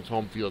to who gets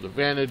home field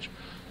advantage.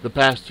 The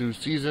past 2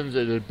 seasons,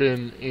 it had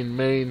been in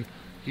Maine.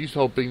 He's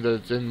hoping that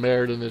it's in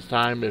Meriden this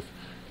time.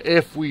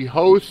 If we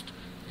host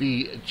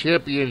the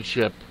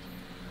championship,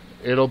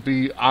 it'll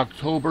be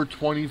October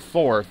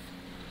 24th,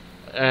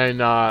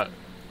 and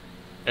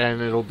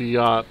it'll be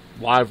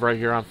live right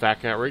here on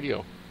Fat Cat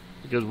Radio,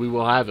 because we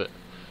will have it.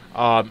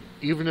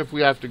 Even if we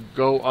have to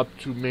go up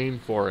to Maine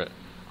for it,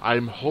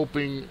 I'm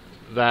hoping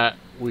that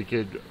we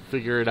could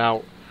figure it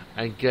out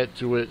and get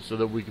to it so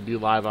that we can be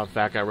live on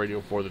Fat Cat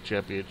Radio for the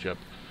championship.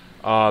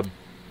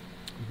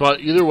 But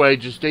either way,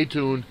 just stay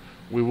tuned.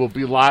 We will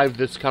be live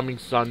this coming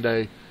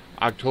Sunday,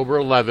 October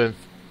 11th,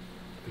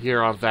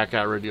 here on Fat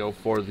Cat Radio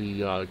for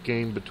the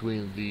game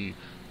between the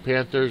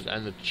Panthers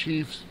and the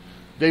Chiefs.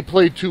 They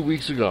played 2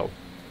 weeks ago,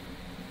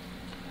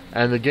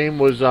 and the game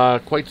was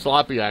quite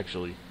sloppy,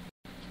 actually,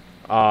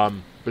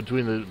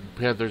 between the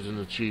Panthers and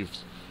the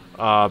Chiefs,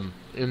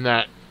 in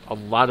that a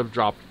lot of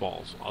dropped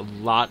balls.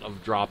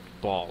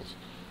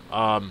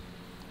 And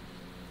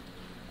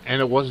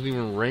it wasn't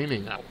even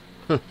raining out.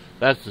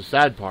 That's the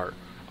sad part.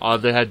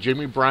 They had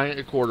Jamie Bryant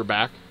at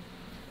quarterback,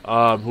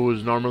 who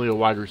is normally a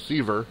wide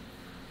receiver.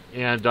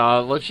 And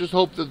let's just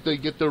hope that they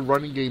get their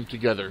running game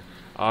together.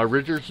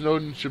 Richard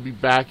Snowden should be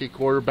back at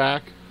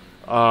quarterback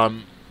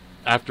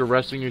after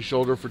resting his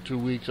shoulder for 2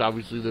 weeks.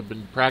 Obviously, they've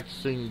been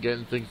practicing and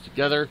getting things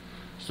together.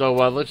 So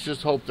let's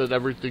just hope that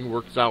everything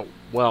works out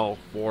well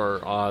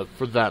for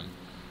them.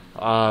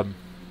 And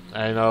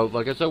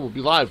like I said, we'll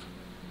be live.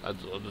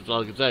 That's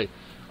all I can say.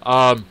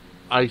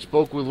 I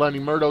spoke with Lenny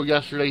Murdo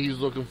yesterday. He's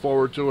looking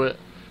forward to it.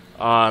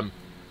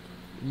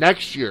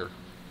 Next year,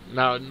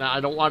 now I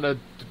don't want to,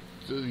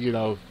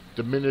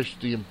 diminish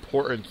the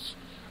importance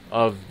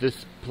of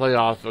this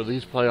playoff or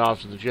these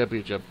playoffs in the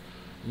championship.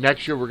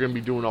 Next year, we're going to be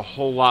doing a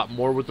whole lot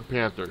more with the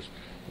Panthers.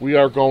 We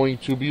are going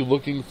to be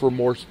looking for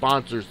more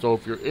sponsors. So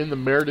if you're in the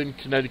Meriden,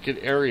 Connecticut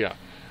area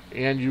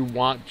and you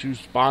want to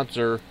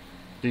sponsor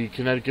the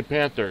Connecticut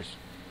Panthers,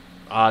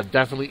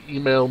 definitely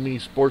email me,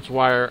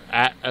 Sportswire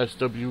at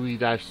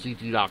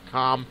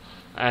swe-ct.com,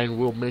 and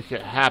we'll make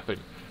it happen.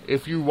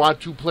 If you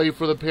want to play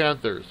for the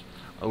Panthers,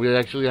 we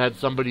actually had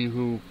somebody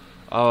who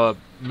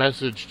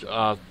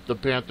messaged the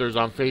Panthers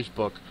on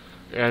Facebook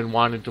and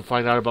wanted to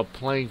find out about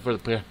playing for the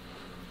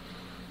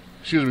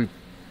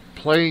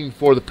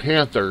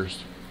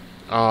Panthers.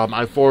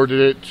 I forwarded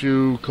it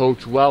to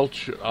Coach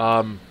Welch,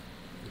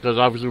 because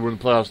obviously we're in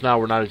the playoffs now.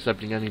 We're not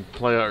accepting any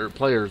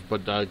players,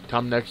 but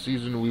come next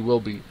season we will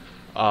be.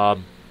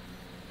 And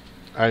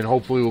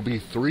hopefully we'll be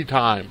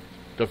 3-time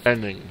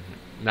defending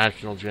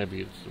national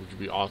champions, which would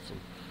be awesome.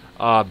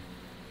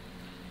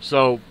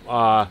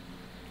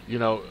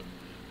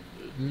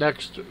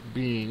 Next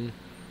being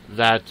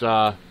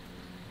that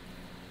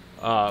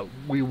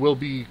we will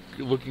be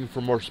looking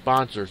for more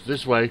sponsors.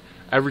 This way,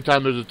 every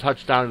time there's a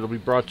touchdown, it'll be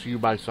brought to you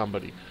by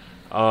somebody.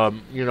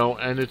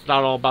 And it's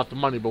not all about the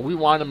money, but we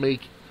want to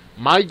make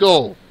our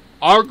goal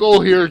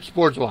here at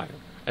Sportswire,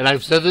 and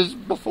I've said this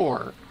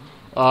before,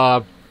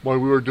 when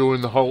we were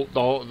doing the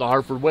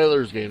Hartford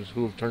Whalers games,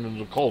 who have turned into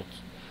the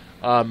Colts.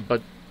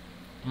 But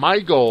my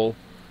goal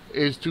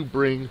is to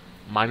bring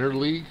minor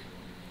league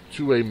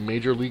to a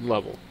major league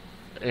level.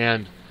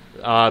 And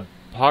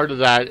part of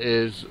that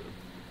is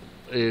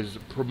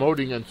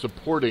promoting and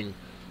supporting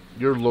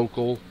your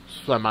local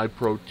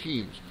semi-pro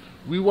teams.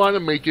 We want to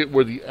make it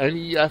where the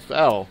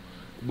NFL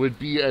would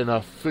be an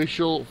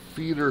official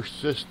feeder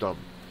system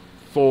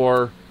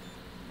for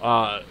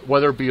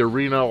whether it be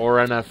arena or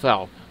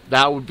NFL.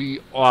 That would be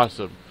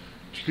awesome.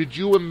 Could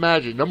you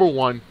imagine? Number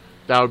one,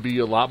 that would be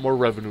a lot more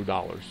revenue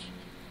dollars,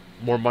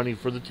 more money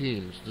for the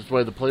teams. This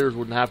way, the players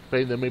wouldn't have to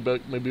pay. They may be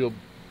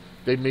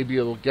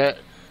able to get,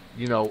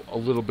 a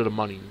little bit of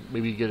money.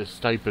 Maybe get a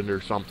stipend or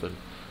something.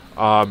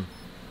 And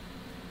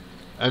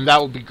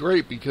that would be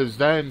great, because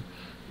then,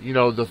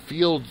 the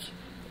fields,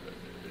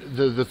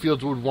 the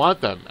fields would want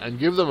them and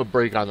give them a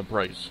break on the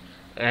price.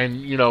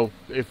 And,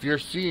 if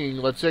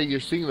let's say you're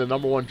seeing the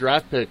number 1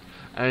 draft pick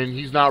and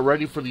he's not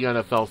ready for the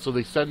NFL, so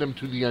they send him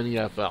to the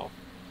NFL.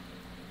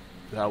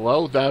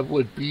 Hello? That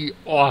would be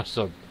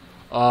awesome.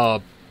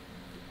 And,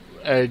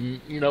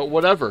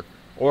 whatever.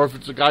 Or if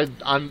it's a guy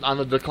on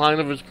the decline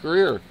of his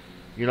career,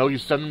 you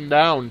send him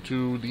down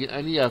to the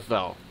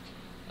NFL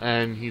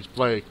and he's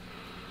playing.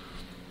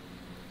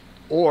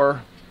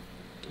 Or,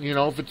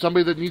 if it's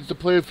somebody that needs to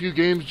play a few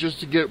games just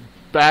to get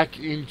back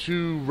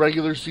into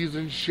regular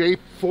season shape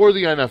for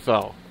the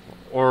NFL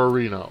or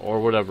arena or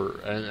whatever,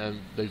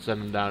 and they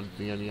send him down to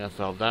the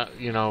NFL. That,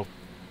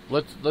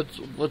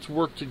 let's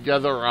work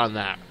together on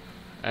that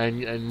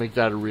and make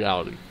that a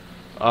reality.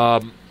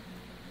 So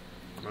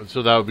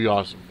that would be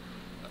awesome.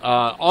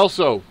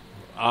 Also,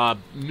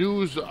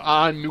 news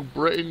on New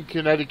Britain,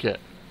 Connecticut.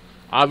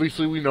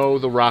 Obviously, we know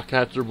the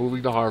Rockcats are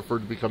moving to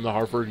Hartford to become the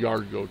Hartford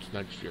Yard Goats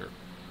next year,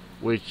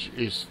 which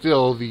is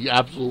still the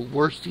absolute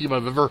worst team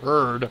I've ever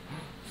heard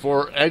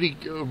for any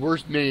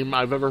worst name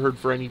I've ever heard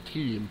for any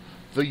team.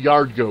 The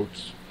Yard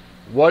Goats.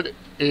 What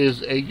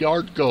is a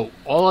Yard Goat?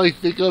 All I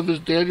think of is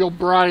Daniel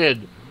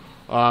Bryan.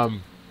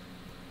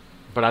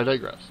 But I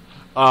digress.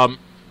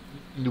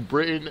 New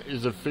Britain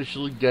is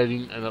officially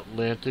getting an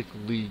Atlantic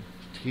League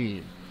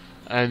team.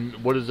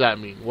 And what does that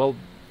mean? Well,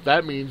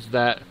 that means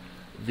that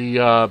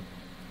the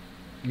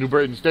New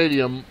Britain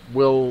Stadium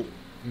will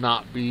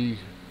not be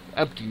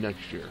empty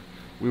next year.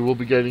 We will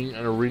be getting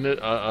an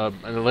an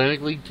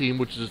Atlantic League team,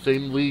 which is the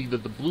same league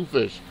that the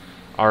Bluefish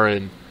are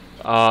in.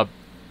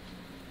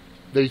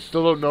 They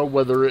still don't know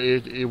whether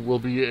it will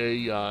be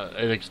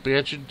an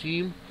expansion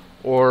team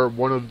or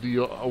one of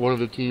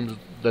the teams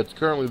that's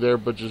currently there,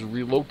 but just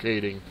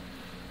relocating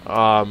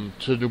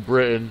to New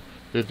Britain.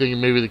 They're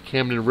thinking maybe the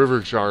Camden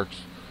River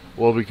Sharks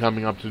will be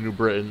coming up to New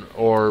Britain,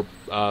 or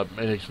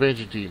an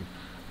expansion team.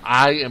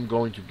 I am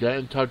going to get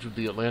in touch with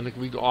the Atlantic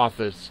League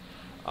office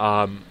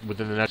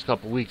within the next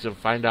couple weeks and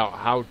find out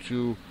how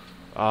to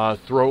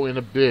throw in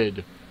a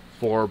bid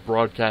for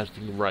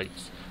broadcasting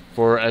rights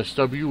for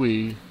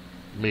SWE,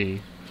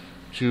 me,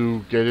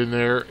 to get in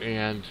there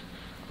and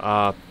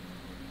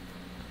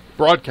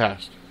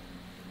broadcast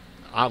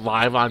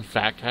live on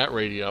Fat Cat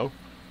Radio.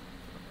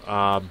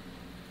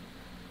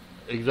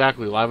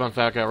 Exactly, live on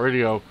Fat Cat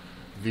Radio,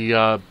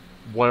 the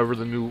whatever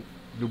the New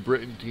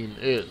Britain team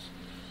is,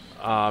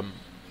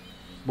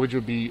 which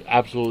would be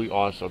absolutely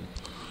awesome.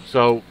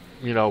 So,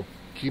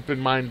 keep in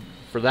mind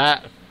for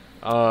that,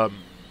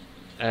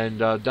 and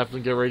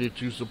definitely get ready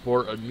to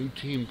support a new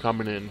team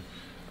coming in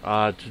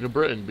to New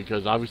Britain,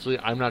 because obviously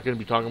I'm not going to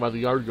be talking about the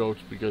Yard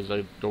Goats, because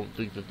I don't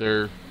think that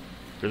they're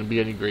going to be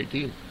any great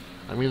team.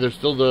 I mean, they're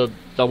still the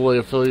AA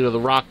affiliate of the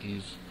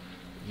Rockies.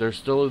 They're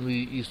still in the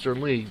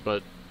Eastern League,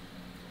 but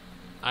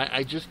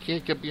I just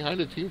can't get behind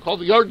a team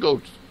called the Yard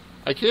Goats.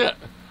 I can't.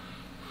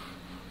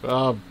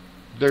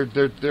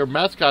 Their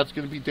mascot's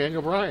going to be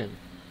Daniel Bryan.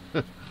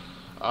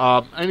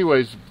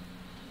 Anyways,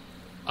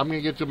 I'm going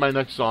to get to my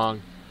next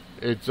song.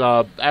 It's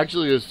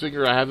actually a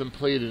singer I haven't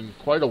played in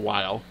quite a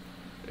while.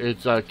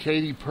 It's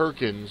Katie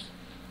Perkins.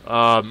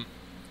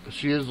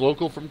 She is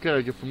local from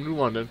Connecticut, from New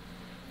London.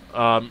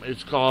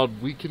 It's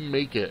called We Can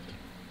Make It,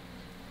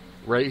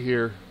 right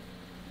here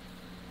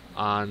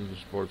on the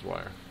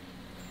Sportswire.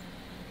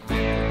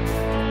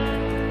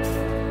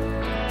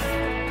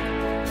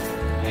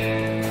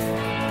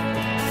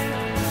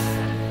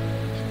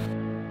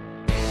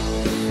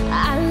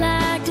 I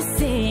like to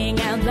sing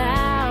out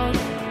loud,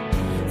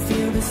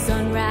 feel the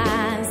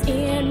sunrise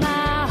in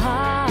my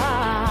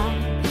heart.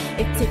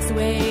 It takes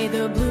away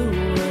the blue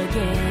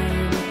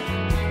again,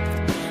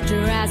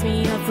 dries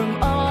me up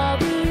from all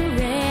the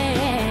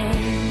rain.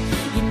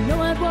 You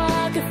know I'd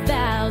walk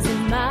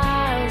 1,000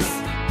 miles.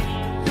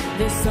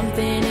 There's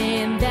something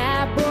in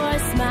that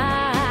boy's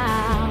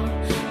smile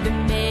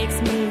that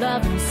makes me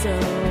love him so.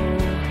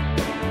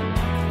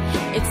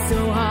 It's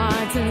so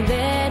hard to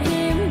let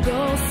him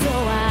go, so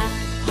I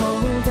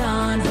hold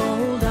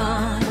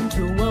on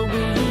to what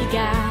we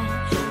got.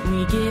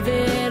 We give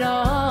it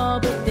all,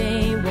 but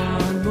they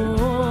want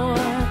more.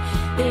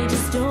 They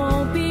just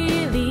don't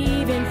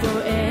believe in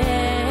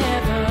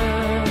forever.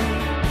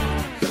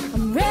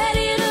 I'm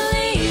ready to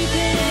leave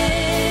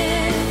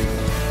it.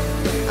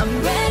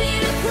 I'm ready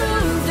to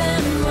prove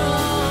them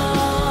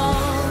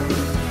wrong.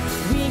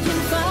 We can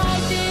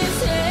fight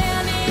this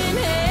hand in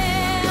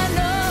hand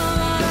all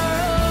on our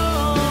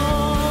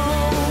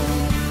own.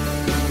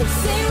 They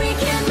say we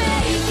can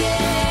make it.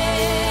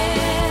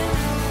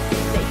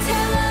 They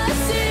tell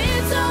us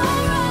it's all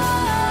wrong.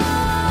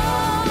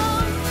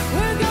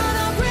 We're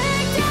gonna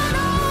break down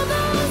all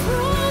those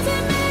rules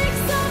and make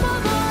some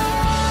of our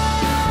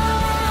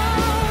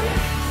own.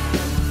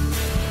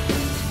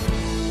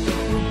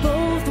 We're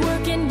both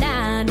working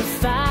 9 to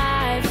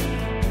 5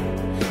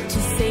 to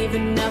save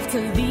enough to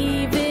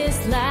leave this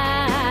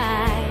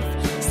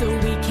life, so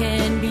we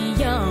can be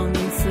young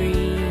and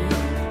free,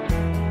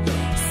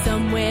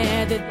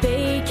 somewhere that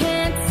they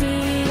can't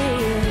see,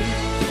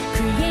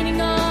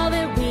 creating all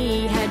that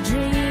we had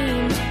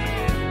dreamed,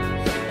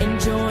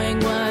 enjoying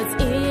what's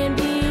in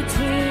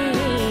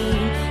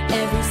between,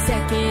 every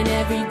second,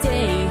 every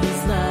day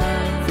is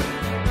love,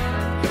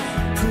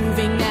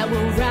 proving that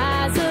we'll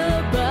rise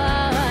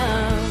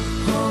above.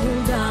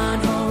 Hold on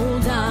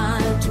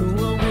to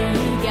what we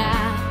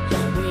got.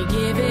 We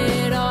give it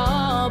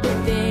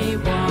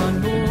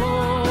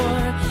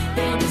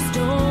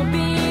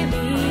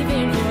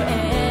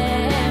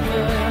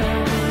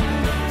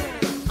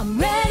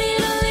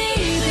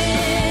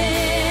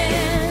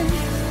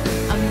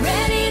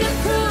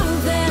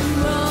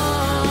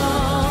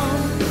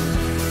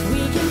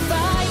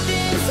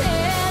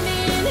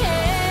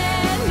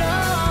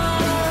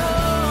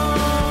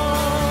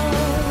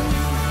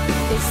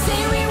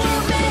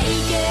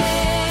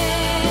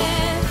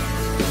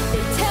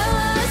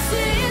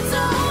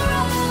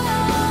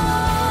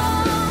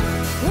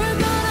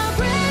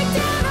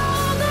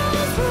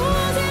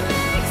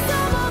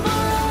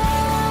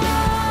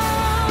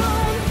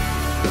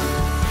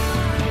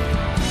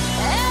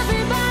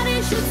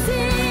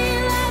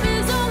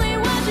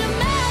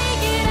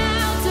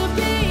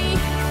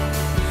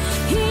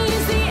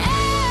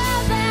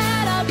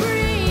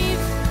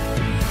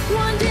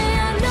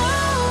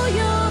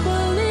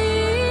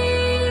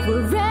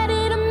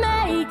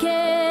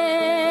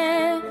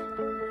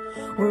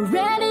We're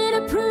ready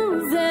to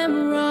prove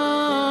them wrong.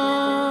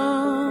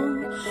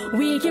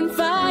 We can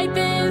fight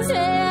this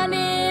hand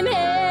in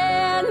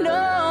hand all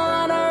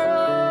on our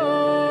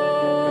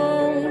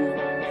own.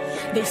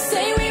 They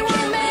say we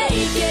won't make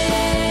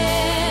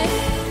it.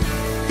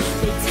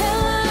 They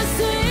tell us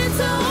it's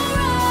all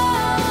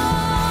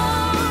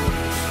wrong.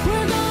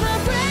 We're gonna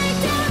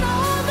break down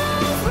all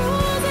those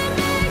rules and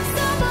make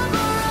some of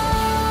our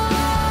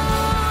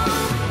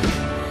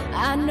own.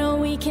 I know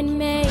we can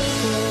make it.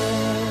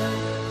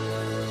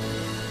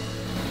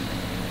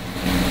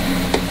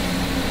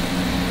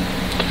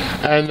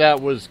 And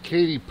that was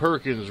Katie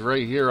Perkins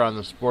right here on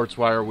the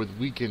Sportswire with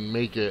We Can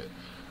Make It.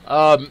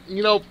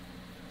 You know,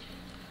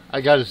 I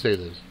gotta say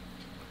this.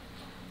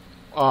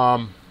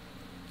 I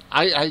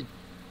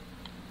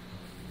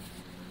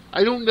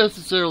don't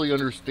necessarily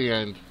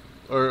understand,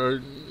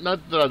 or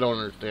not that I don't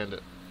understand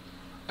it.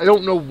 I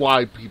don't know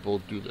why people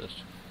do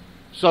this.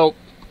 So,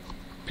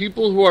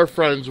 people who are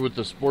friends with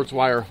the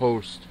Sportswire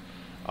host,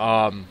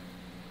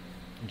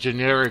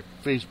 generic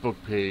Facebook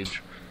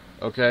page,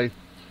 okay,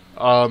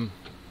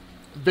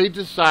 they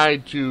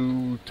decide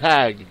to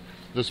tag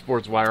the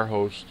Sportswire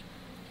host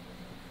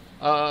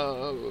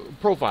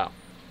profile.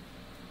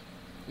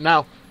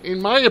 Now,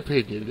 in my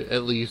opinion,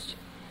 at least,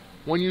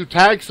 when you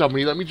tag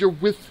somebody, that means you're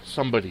with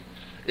somebody.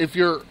 If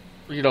you're,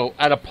 you know,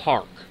 at a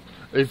park,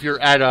 if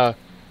you're at a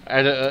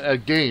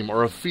game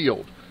or a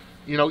field,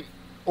 you know,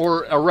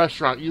 or a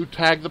restaurant, you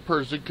tag the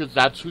person because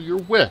that's who you're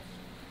with.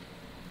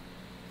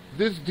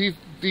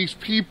 These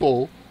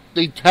people,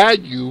 they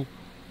tag you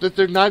that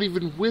they're not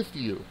even with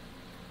you.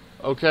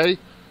 Okay?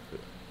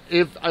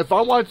 If I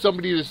want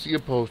somebody to see a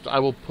post, I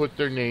will put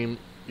their name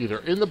either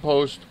in the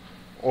post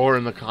or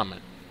in the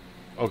comment.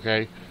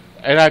 Okay?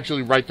 And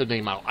actually write the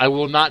name out. I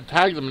will not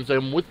tag them and say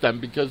I'm with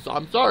them because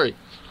I'm sorry.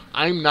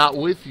 I'm not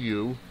with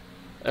you.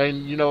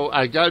 And, you know,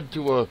 I got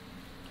into a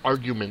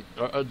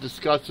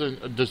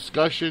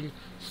discussion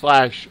 /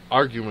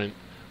 argument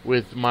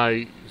with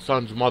my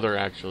son's mother,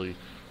 actually,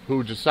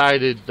 who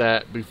decided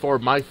that before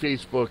my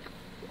Facebook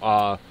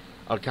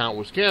account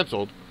was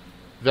canceled,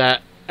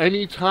 that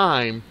any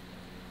time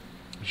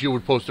she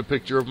would post a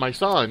picture of my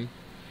son,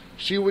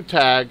 she would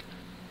tag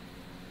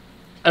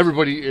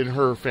everybody in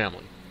her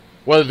family,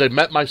 whether they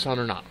met my son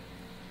or not.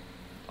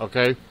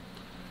 Okay?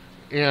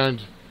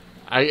 And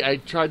I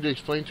tried to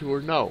explain to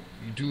her, no,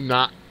 you do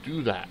not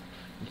do that.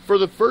 For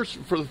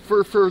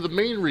the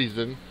main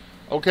reason,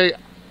 okay,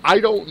 I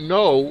don't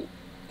know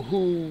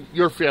who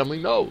your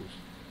family knows.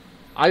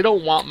 I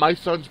don't want my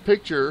son's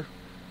picture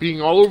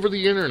being all over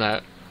the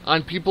internet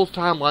on people's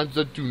timelines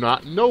that do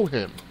not know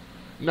him.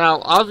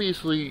 Now,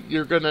 obviously,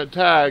 you're going to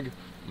tag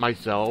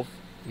myself,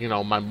 you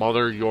know, my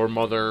mother, your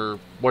mother,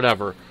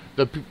 whatever,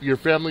 your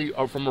family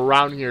from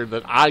around here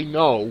that I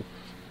know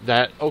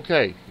that,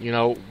 okay, you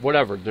know,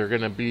 whatever, they're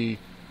going to be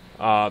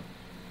part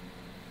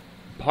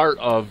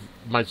of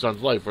my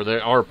son's life, or they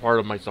are part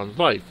of my son's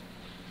life.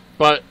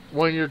 But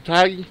when you're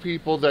tagging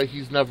people that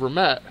he's never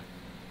met,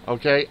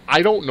 okay,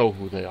 I don't know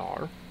who they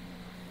are.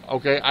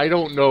 Okay, I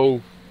don't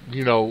know,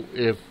 you know,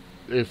 if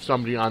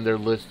somebody on their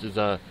list is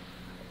an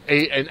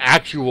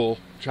actual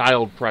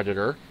child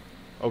predator.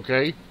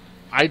 Okay,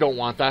 I don't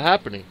want that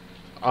happening.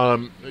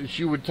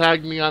 She would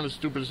tag me on the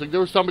stupidest thing.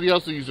 There was somebody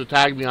else that used to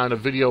tag me on a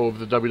video of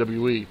the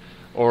WWE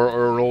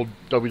or an old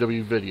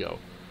WWE video.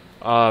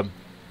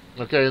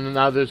 Okay, and then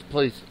now this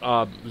place,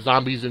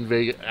 Zombies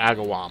Invade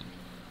Agawam.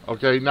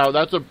 Okay, now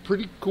that's a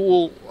pretty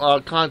cool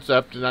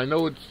concept, and I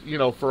know it's, you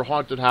know, for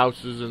haunted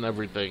houses and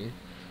everything.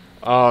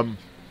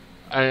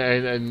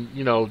 And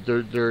you know,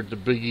 they're at the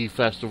Biggie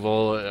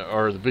Festival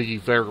or the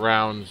Biggie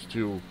Fairgrounds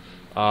to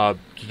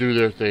do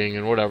their thing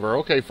and whatever.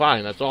 Okay,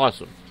 fine, that's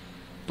awesome.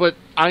 But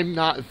I'm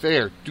not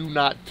there. Do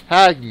not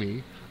tag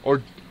me,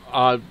 or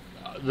the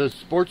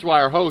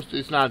Sportswire host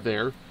is not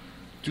there.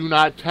 Do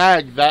not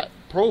tag that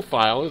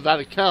profile or that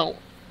account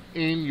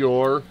in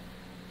your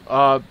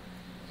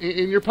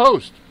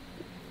post.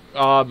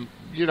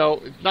 You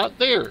know, it's not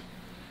there.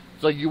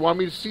 It's like, you want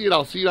me to see it,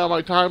 I'll see it on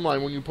my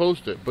timeline when you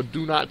post it, but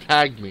do not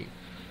tag me.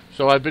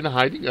 So I've been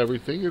hiding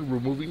everything and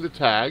removing the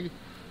tag,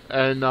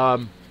 and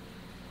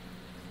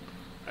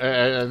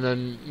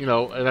then, you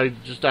know, and I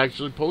just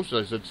actually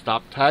posted. I said,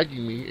 stop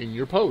tagging me in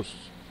your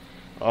posts,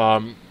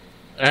 and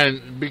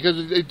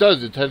because it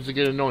tends to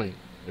get annoying.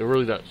 It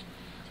really does.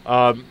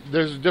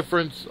 There's a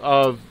difference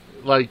of,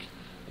 like,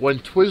 when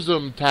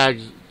Twism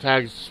tags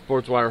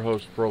Sportswire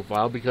host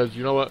profile, because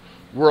you know what,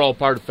 we're all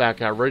part of Fat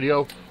Cat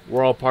Radio.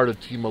 We're all part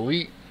of Team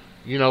Elite,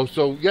 you know.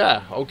 So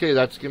yeah, okay,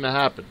 that's gonna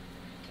happen.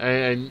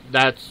 And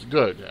that's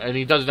good. And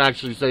he doesn't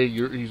actually say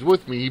he's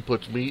with me. He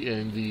puts me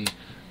in the,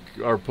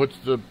 or puts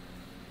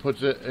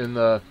it in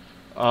the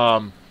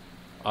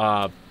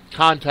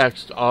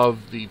context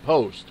of the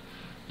post,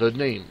 the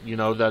name. You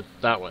know,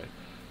 that way.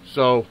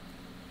 So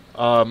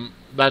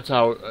that's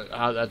how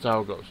it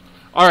goes.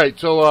 All right.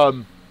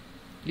 So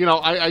you know,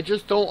 I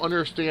just don't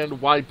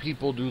understand why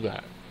people do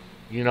that.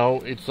 You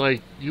know, it's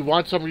like, you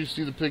want somebody to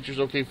see the pictures.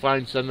 Okay,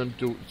 fine. Send it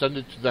to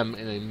them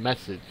in a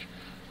message.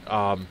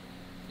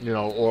 You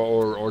know,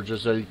 or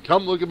just say,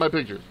 come look at my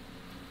pictures.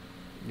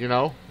 You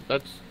know,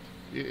 it's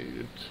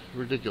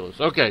ridiculous.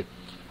 Okay,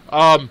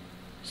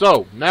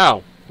 so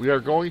now we are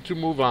going to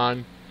move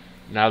on.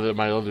 Now that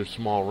my other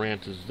small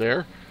rant is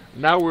there,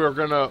 now we are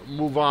going to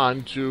move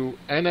on to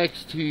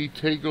NXT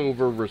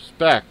TakeOver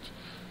Respect.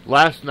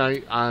 Last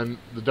night on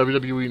the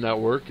WWE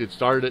Network, it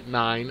started at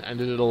 9,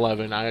 ended at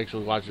 11. I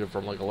actually watched it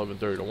from like 11:30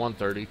 to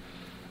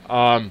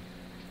 1:30.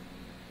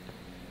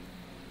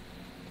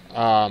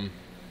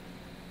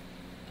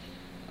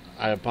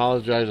 I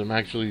apologize. I'm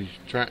actually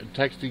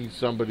texting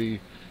somebody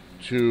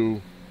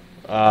to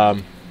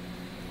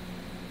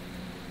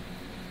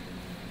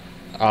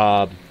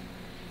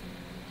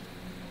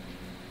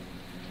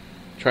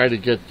try to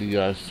get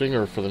the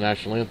singer for the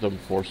national anthem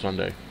for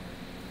Sunday.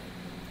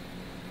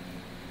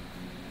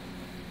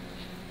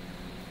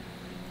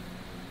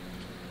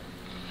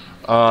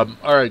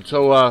 Alright,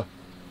 so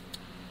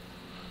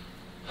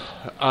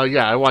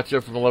yeah, I watched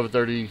it from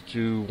 11:30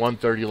 to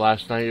 1:30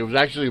 last night. It was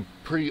actually a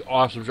pretty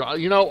awesome show.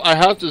 You know, I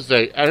have to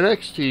say,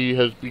 NXT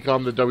has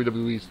become the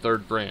WWE's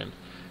third brand.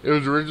 It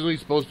was originally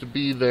supposed to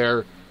be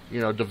their, you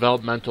know,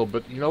 developmental,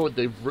 but you know what?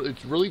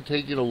 It's really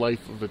taken a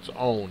life of its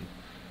own.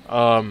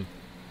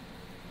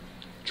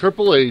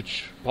 Triple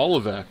H, Paul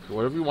Levesque,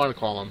 whatever you want to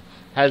call him,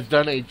 has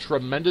done a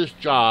tremendous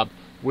job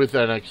with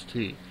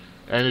NXT.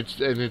 And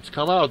it's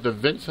come out that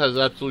Vince has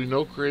absolutely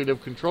no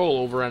creative control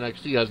over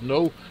NXT, has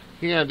no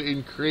hand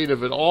in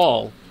creative at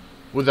all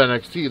with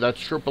NXT. That's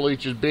Triple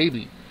H's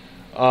baby.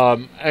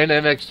 And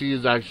NXT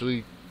is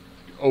actually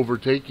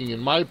overtaking, in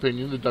my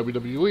opinion, the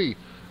WWE.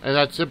 And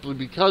that's simply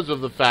because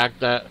of the fact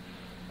that,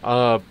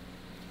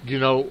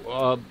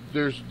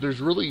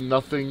 there's really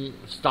nothing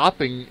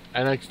stopping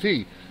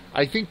NXT.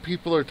 I think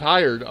people are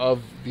tired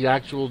of the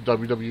actual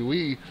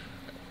WWE.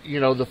 You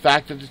know, the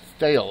fact that it's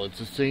stale. It's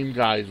the same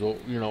guys,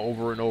 you know,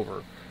 over and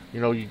over. You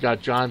know, you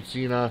got John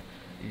Cena,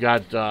 you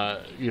got,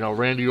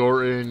 Randy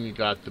Orton, you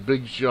got The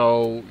Big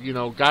Show, you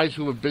know, guys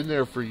who have been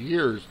there for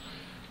years.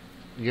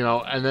 You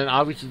know, and then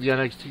obviously the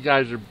NXT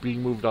guys are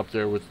being moved up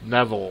there with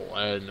Neville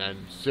and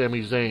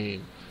Sami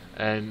Zayn,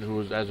 and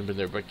who hasn't been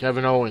there, but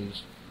Kevin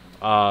Owens,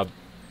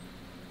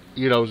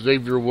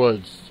 Xavier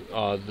Woods,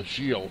 The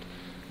Shield.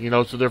 You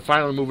know, so they're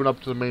finally moving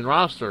up to the main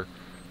roster.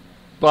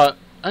 But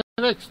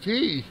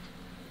NXT,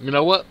 you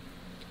know what?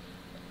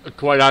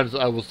 Quite honestly,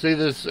 I will say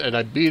this, and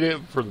I mean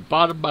it from the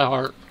bottom of my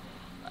heart.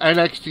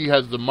 NXT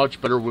has the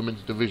much better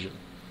women's division.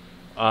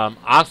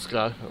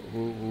 Asuka,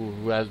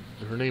 who has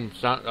her name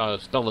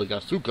spelled like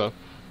Asuka,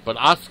 but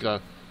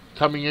Asuka,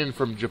 coming in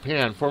from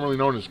Japan, formerly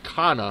known as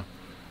Kana,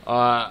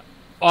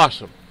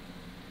 awesome.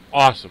 She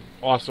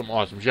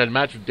had a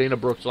match with Dana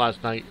Brooks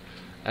last night,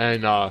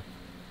 and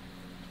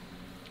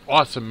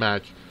awesome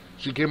match.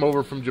 She came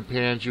over from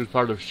Japan. She was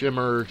part of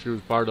Shimmer. She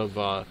was part of,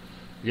 I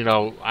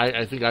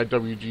think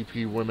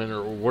IWGP Women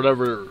or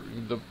whatever,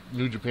 the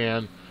New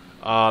Japan.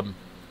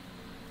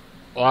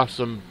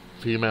 Awesome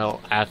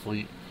female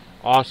athlete.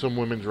 Awesome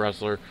women's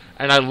wrestler.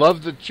 And I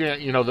love the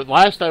chant, that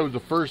last night was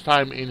the first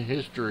time in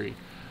history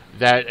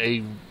that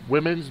a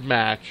women's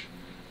match,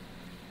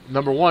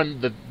 number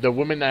one, the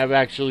women have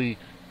actually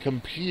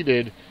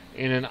competed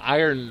in an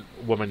Iron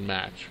Woman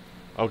match.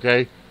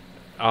 Okay?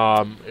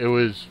 It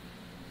was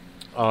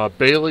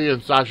Bayley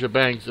and Sasha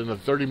Banks in the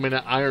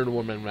 30-minute Iron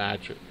Woman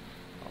match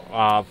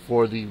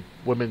for the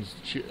women's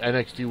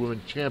NXT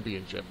Women's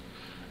Championship.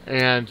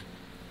 And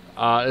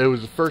it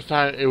was the first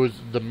time, it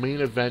was the main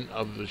event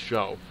of the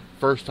show.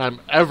 First time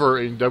ever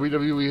in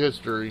WWE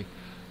history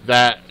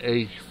that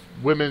a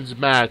women's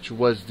match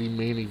was the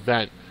main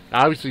event.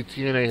 Now, obviously,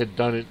 TNA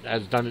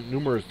has done it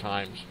numerous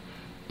times,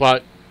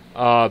 but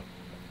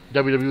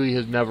WWE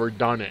has never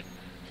done it.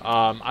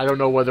 I don't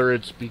know whether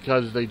it's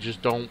because they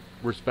just don't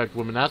respect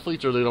women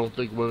athletes or they don't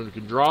think women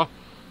can draw.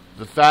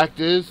 The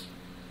fact is,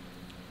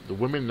 the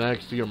women in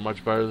NXT are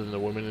much better than the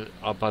women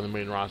up on the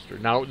main roster.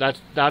 Now, that's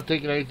not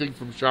taking anything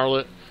from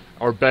Charlotte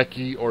or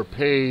Becky or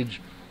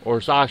Paige or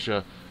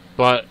Sasha,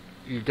 but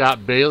you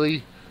got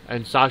Bayley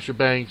and Sasha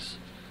Banks,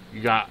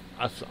 you got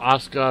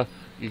Asuka,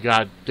 you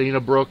got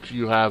Dana Brooks,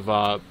 you have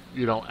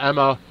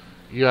Emma,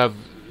 you have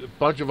a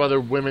bunch of other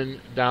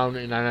women down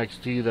in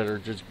NXT that are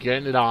just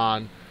getting it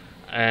on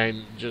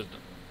and just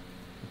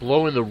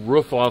blowing the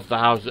roof off the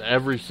house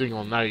every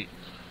single night.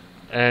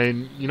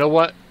 And you know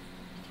what?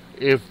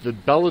 If the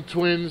Bella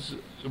Twins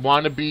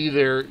want to be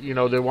there,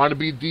 they want to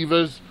be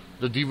divas,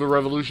 the Diva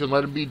Revolution,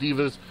 let them be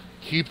divas.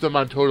 Keep them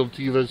on Total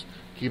Divas.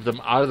 Keep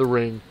them out of the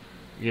ring.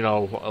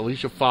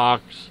 Alicia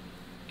Fox,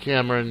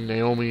 Cameron,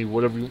 Naomi,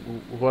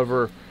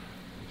 whoever,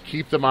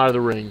 keep them out of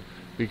the ring.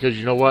 Because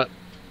you know what?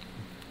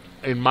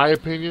 In my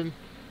opinion,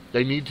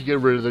 they need to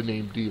get rid of the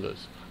name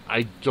Divas.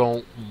 I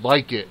don't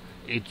like it.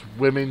 It's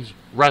women's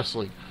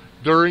wrestling.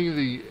 During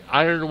the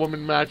Iron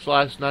Woman match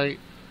last night,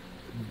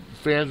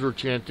 fans were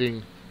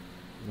chanting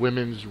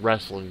women's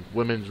wrestling.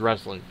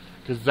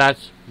 Because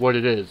that's what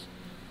it is.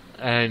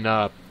 And,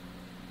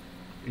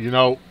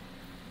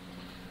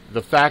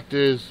 the fact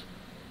is,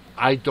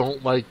 I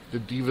don't like the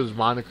Divas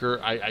moniker.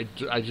 I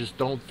just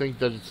don't think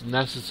that it's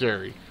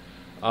necessary.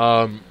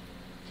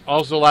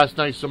 Also last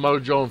night, Samoa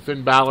Joe and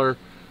Finn Balor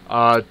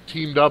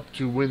teamed up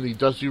to win the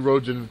Dusty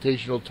Rhodes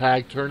Invitational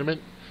Tag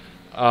Tournament.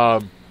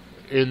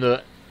 In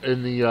the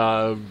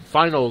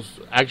finals,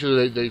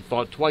 actually they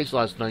fought twice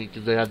last night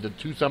because they had the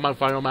 2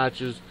 semifinal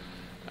matches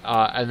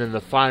and then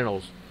the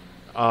finals.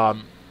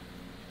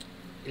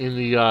 In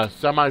the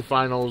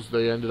semifinals,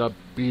 they ended up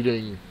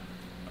beating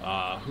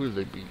who did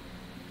they beat?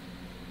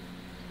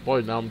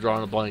 Boy, now I'm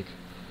drawing a blank.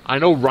 I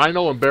know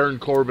Rhino and Baron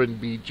Corbin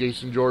beat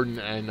Jason Jordan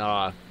and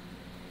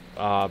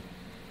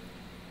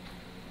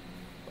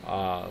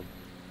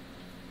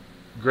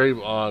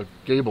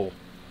Gable,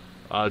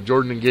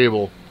 Jordan and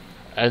Gable,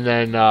 and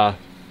then I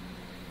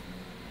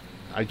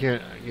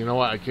can't. You know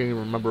what? I can't even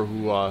remember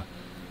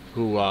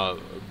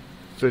who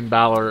Finn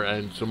Balor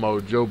and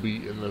Samoa Joe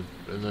beat in the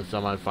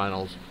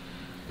semifinals,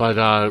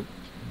 but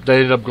they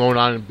ended up going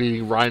on and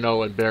beating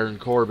Rhino and Baron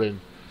Corbin,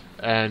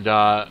 and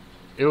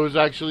it was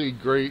actually a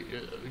great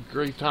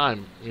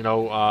time. You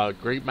know,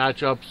 great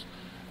matchups.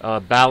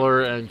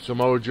 Balor and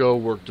Samoa Joe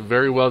worked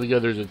very well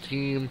together as a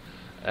team,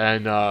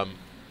 and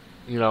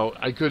you know,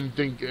 I couldn't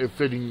think of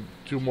fitting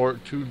two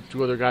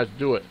other guys to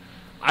do it.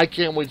 I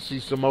can't wait to see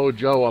Samoa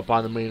Joe up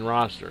on the main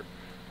roster.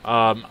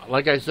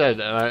 Like I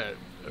said,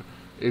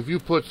 if you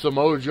put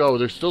Samoa Joe,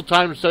 there's still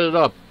time to set it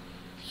up.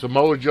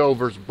 Samoa Joe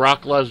versus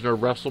Brock Lesnar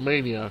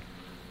WrestleMania.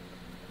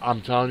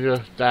 I'm telling you,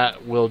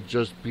 that will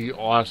just be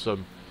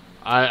awesome.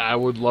 I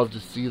would love to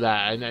see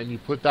that. And you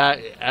put that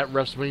at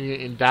WrestleMania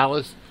in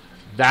Dallas,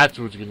 that's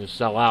what's going to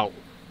sell out.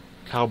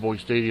 Cowboy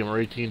Stadium or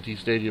AT&T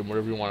Stadium,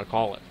 whatever you want to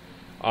call it.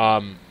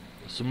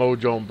 Samoa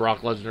Joe and Brock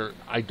Lesnar,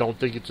 I don't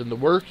think it's in the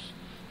works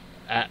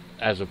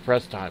as a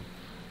press time.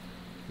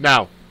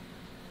 Now,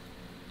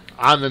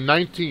 on the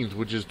 19th,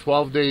 which is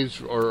 12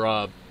 days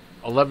or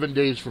 11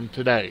 days from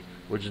today,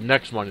 which is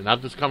next Monday,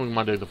 not this coming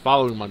Monday, the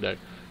following Monday,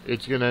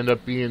 it's going to end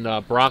up being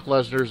Brock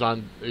Lesnar's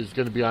is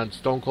going to be on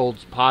Stone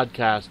Cold's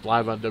podcast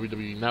live on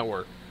WWE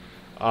Network.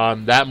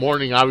 That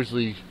morning,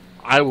 obviously,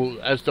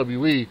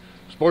 SWE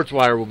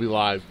Sportswire will be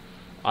live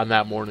on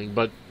that morning,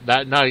 but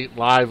that night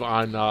live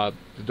on the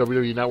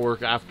WWE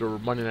Network after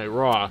Monday Night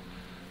Raw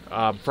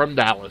from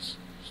Dallas,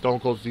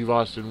 Stone Cold Steve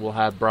Austin will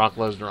have Brock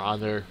Lesnar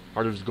on there,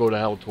 part of his Go to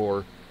Hell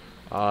tour,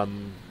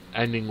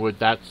 ending with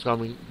that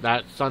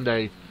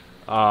Sunday,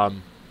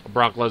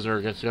 Brock Lesnar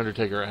against The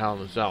Undertaker at Hell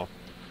in a Cell.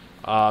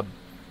 But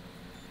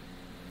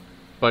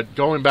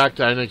going back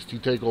to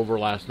NXT TakeOver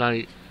last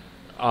night,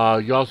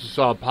 you also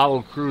saw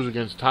Apollo Crews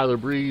against Tyler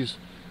Breeze.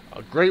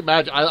 A great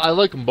match. I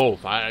like them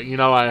both.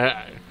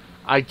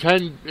 I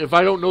tend, if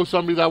I don't know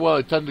somebody that well,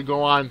 I tend to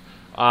go on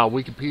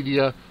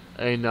Wikipedia,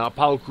 and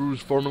Apollo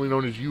Crews, formerly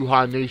known as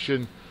Yuha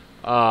Nation,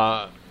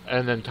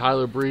 and then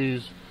Tyler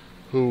Breeze,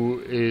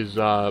 who is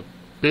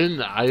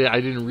been.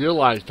 I didn't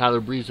realize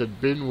Tyler Breeze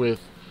had been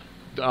with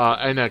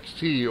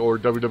NXT or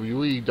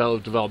WWE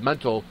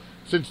Developmental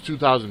since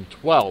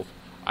 2012.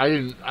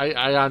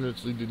 I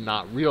honestly did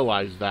not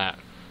realize that,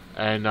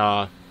 and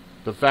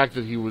the fact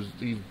that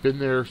he's been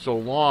there so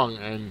long,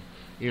 and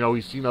you know,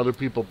 he's seen other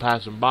people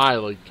pass him by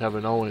like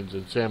Kevin Owens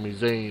and Sami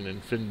Zayn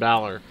and Finn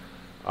Balor.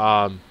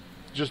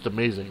 Just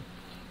amazing.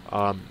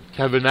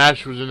 Kevin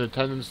Nash was in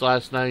attendance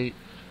last night.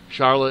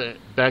 Charlotte,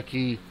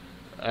 Becky,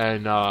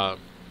 and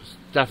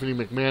Stephanie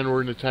McMahon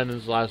were in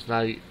attendance last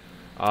night.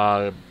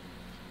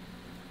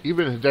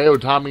 Even Hideo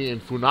Itami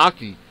and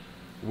Funaki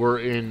were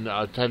in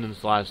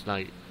attendance last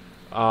night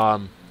for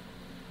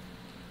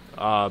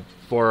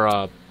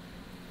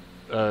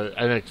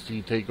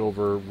NXT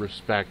TakeOver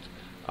respect.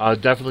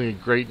 Definitely a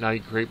great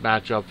night, great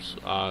matchups,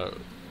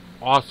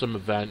 awesome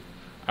event.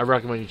 I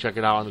recommend you check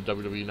it out on the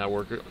WWE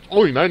Network. It's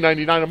only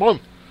 $9.99 a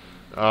month.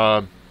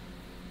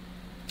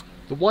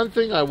 The one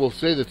thing I will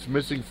say that's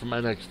missing from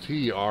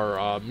NXT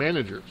are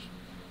managers.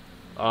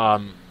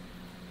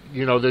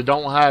 You know, they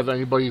don't have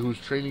anybody who's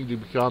training to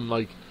become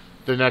like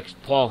the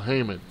next Paul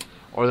Heyman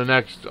or the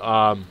next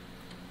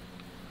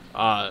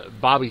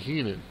Bobby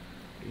Heenan.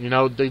 You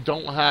know, they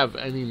don't have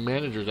any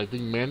managers. I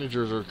think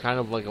managers are kind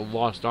of like a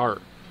lost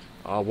art.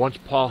 Once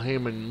Paul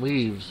Heyman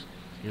leaves,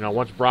 you know,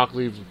 once Brock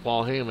leaves with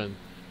Paul Heyman,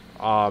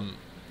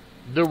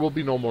 there will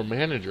be no more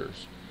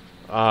managers.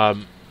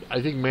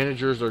 I think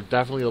managers are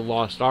definitely a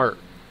lost art.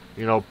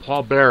 You know,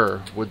 Paul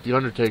Bearer with The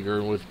Undertaker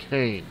and with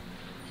Kane.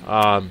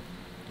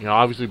 You know,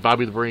 obviously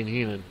Bobby the Brain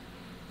Heenan,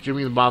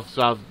 Jimmy the Mouth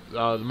South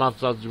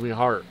Jimmy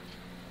Hart.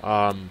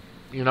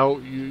 You know,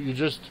 you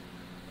just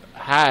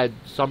had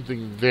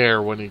something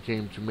there when it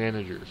came to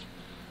managers,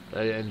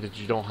 and that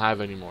you don't have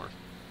anymore.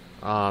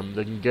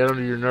 They can get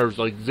under your nerves,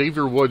 like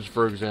Xavier Woods,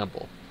 for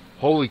example.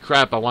 Holy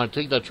crap! I want to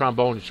take that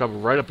trombone and shove it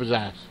right up his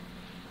ass.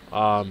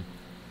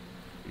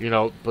 You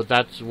know, but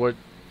that's what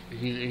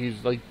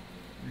he's like.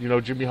 You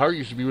know, Jimmy Hart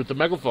used to be with the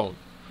megaphone.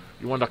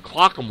 You want to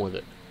clock him with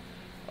it.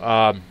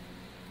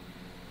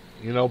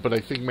 You know, but I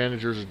think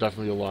managers are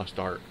definitely a lost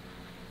art.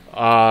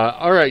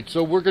 All right,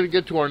 so we're going to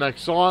get to our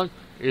next song.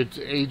 It's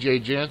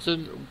AJ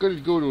Jansen. We're going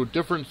to go to a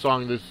different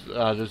song this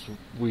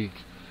week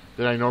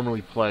than I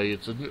normally play.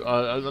 It's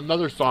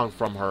another song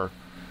from her.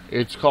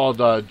 It's called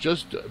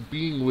Just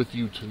Being With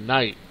You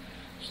Tonight.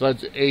 So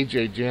that's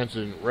AJ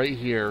Jansen right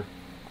here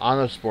on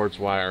the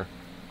Sportswire.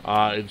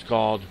 It's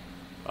called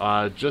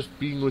Just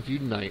Being With You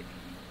Tonight.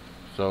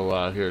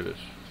 So here it is.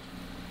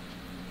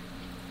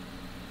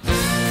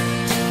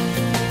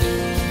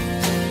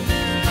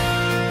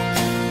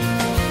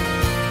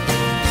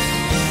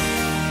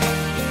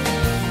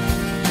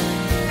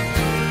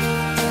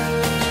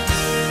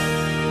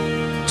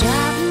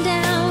 Driving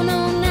down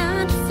on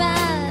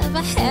 95,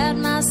 I had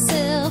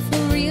myself a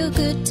real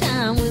good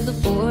time with a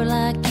boy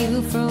like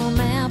you from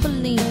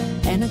Abilene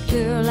and a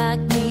girl like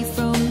me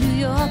from New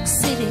York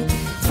City.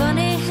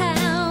 Funny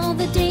how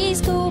the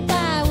days go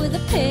by with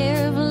a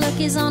pair of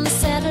luckies on a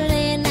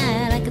Saturday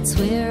night. I could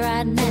swear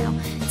right now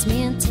it's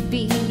meant to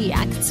be.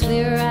 I could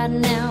swear right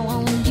now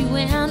on you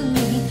and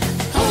me.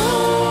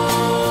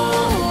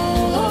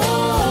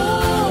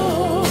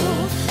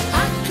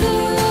 I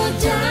could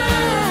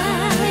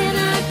die and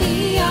I'd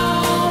be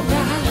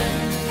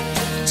alright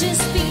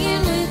just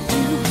being with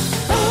you.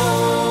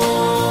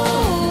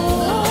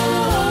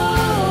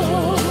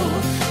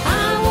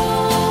 I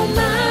won't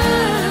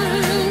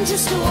mind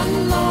just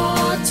one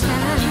more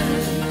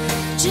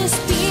time, just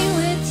being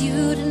with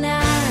you tonight.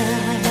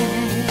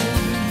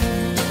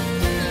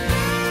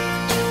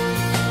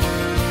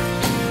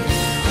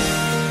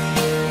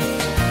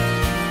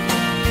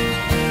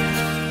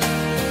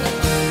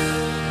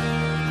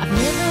 I've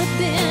never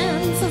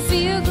been for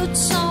feel-good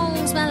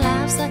songs. My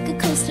life's like a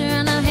coaster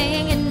and I'm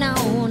hanging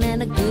on.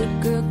 And a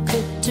good girl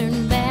could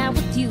turn bad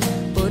with you,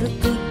 but a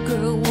good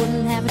girl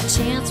wouldn't have a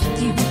chance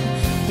with you.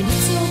 And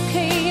it's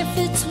okay if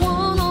it's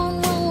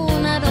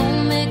one-on-one. I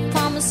don't make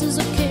promises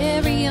or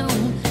carry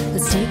on.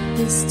 Let's take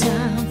this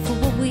time for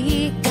what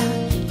we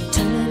got,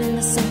 turn it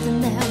into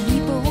something that we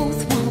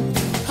both want.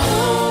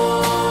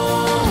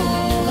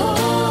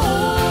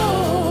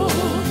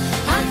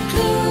 I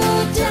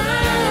could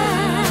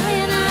die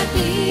and I'd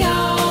be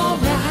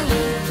alright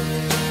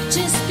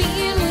just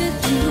being with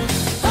you.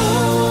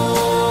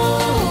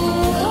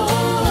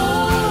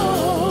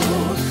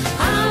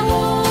 I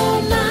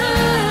won't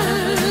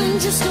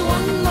mind just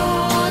one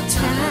more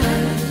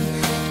time,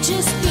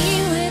 just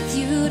being with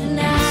you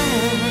tonight.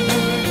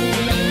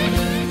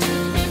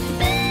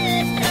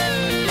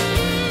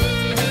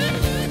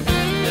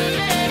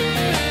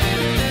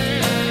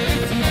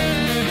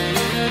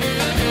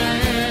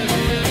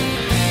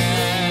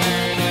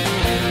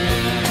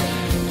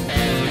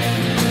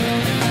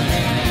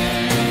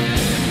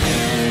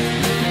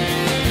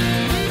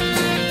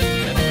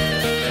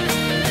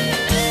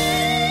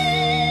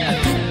 A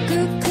good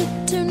girl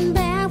could turn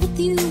bad with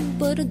you,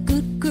 but a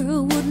good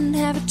girl wouldn't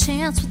have a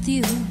chance with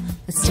you.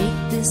 Let's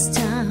take this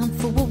time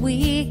for what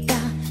we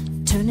got,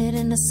 turn it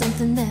into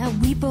something that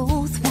we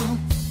both want.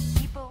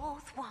 We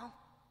both want.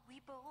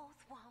 We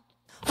both want.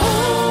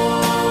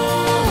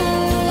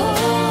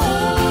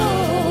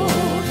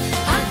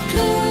 I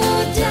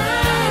could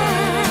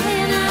die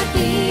and I'd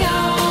be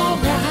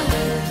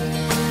alright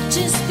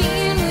just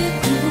being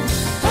with you.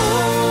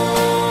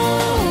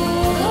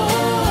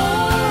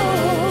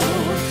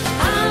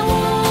 I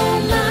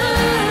won't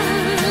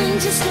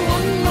mind just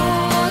one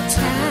more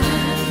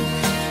time,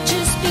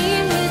 just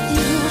being with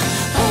you.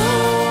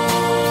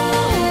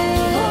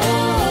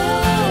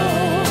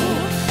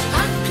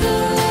 I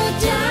could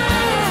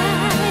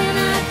die and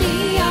I'd be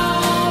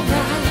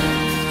alright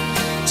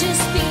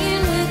just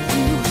being with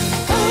you.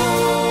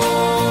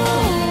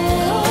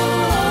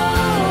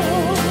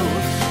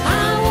 I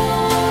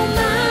won't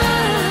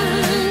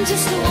mind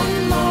just one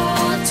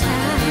more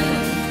time,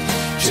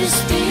 just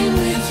being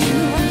with you.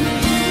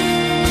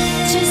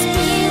 Just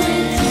being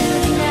with you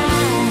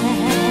tonight.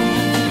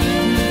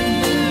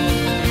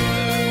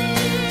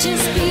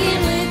 Just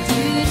being with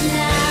you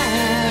tonight.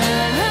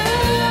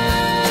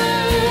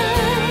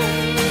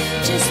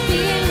 Just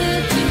being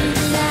with you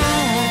tonight.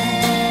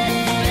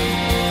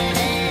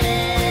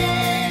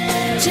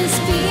 Just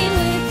being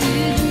with you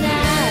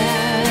tonight.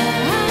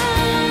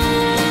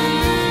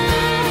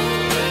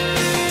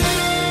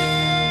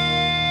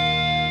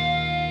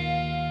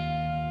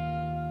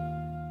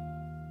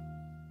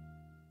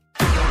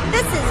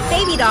 This is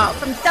Baby Doll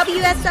from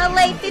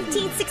WSLA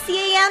 1560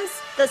 AM's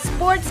The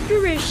Sports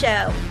Guru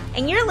Show,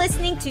 and you're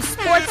listening to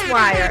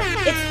Sportswire.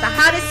 It's the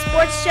hottest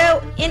sports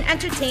show in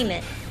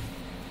entertainment.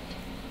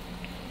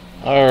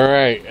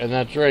 Alright, and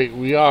that's right,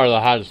 we are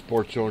the hottest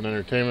sports show in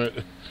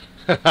entertainment.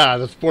 The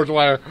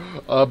Sportswire.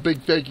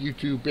 Big thank you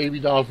to Baby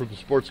Doll from the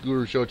Sports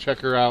Guru Show. Check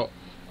her out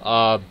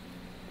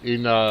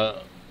in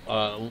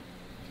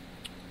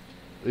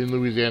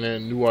Louisiana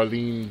and New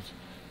Orleans,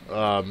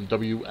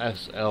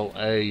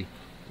 WSLA.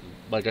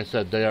 Like I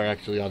said, they are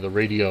actually on the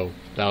radio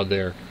down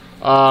there.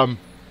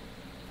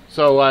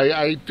 So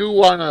I do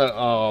want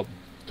to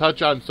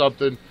touch on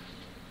something.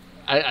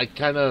 I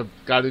kind of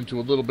got into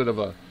a little bit of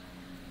a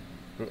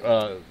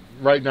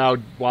right now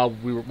while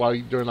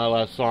during that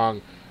last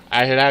song.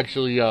 I had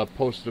actually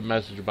posted a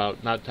message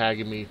about not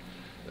tagging me.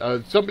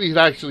 Somebody had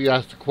actually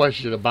asked a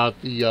question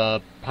about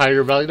the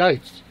Pioneer Valley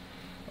Knights.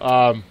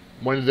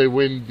 When did they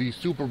win the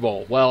Super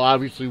Bowl? Well,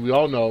 obviously we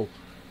all know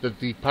that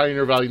the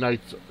Pioneer Valley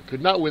Knights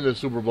could not win the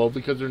Super Bowl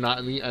because they're not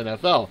in the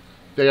NFL.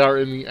 They are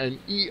in the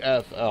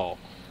NEFL.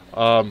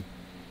 I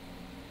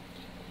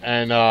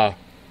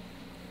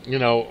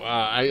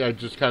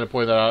just kind of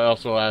pointed that out. I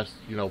also asked,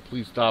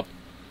 please stop,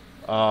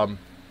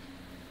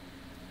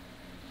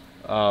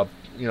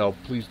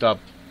 please stop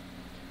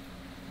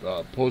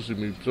posting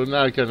me. So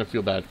now I kind of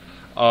feel bad.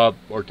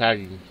 Or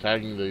tagging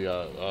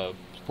the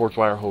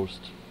Sportswire host.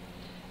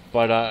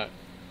 But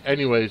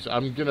anyways,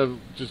 I'm going to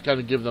just kind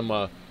of give them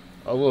a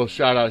little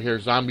shout out here.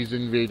 Zombies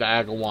Invade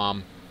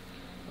Agawam.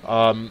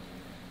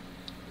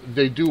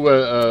 They do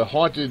a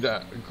haunted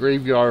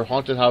graveyard,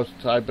 haunted house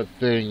type of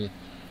thing.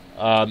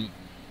 I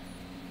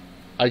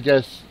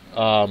guess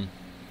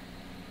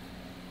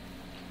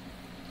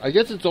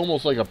it's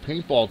almost like a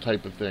paintball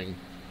type of thing.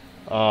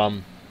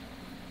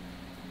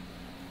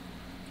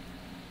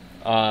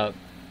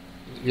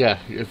 Yeah,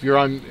 if you're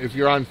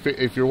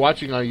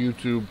watching on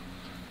YouTube,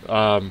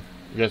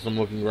 yes, I'm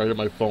looking right at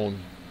my phone.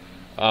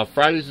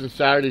 Fridays and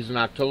Saturdays in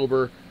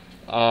October.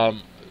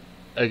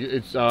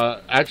 It's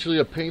actually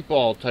a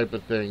paintball type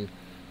of thing.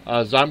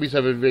 Zombies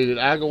have invaded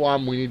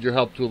Agawam. We need your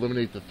help to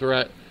eliminate the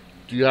threat.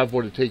 Do you have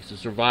what it takes to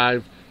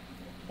survive?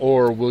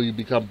 Or will you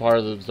become part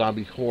of the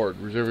zombie horde?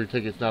 Reserve your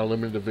tickets now,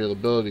 limited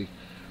availability.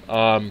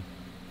 And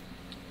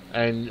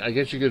I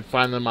guess you could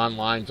find them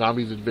online,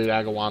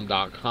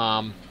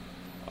 zombiesinvadeagawam.com.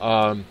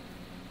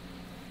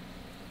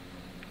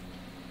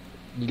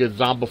 You can get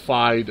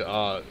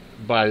zombified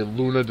by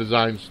Luna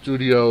Design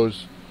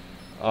Studios.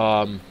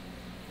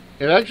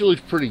 It actually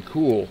is pretty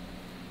cool.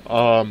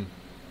 I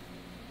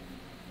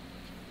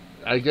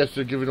guess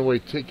they're giving away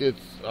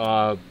tickets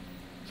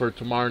for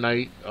tomorrow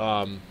night.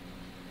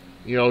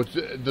 It's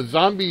the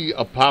zombie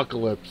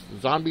apocalypse.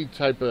 Zombies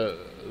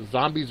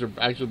are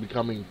actually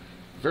becoming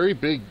very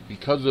big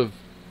because of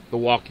The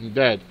Walking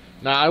Dead.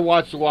 Now, I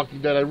watched The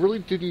Walking Dead. I really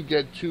didn't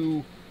get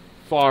too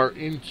far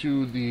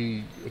into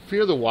the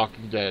Fear the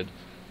Walking Dead.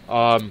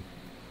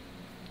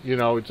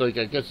 It's like,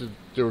 I guess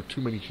there were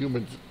too many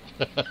humans.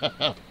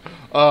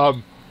 But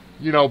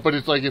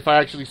it's like if I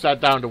actually sat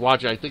down to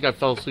watch it, I think I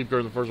fell asleep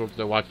during the first one because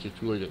I watched it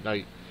too late at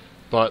night.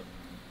 But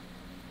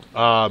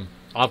I'll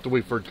have to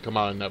wait for it to come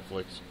out on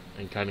Netflix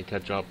and kind of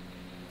catch up.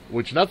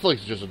 Which Netflix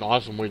is just an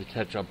awesome way to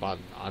catch up on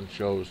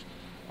shows.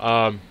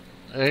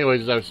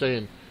 Anyways, as I was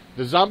saying,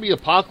 the zombie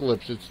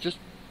apocalypse, it's just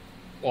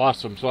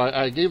awesome. So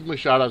I gave them a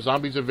shout out,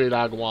 Zombies Invade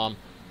Agawam,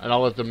 and I'll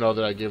let them know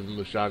that I gave them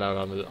the shout out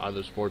on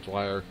the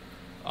Sportswire.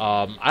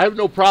 I have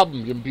no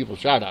problem giving people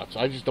shout outs.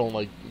 I just don't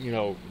like,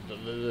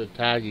 the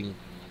tagging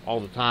all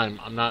the time.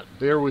 I'm not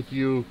there with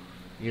you.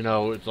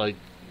 It's like,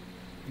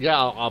 yeah,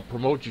 I'll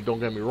promote you, don't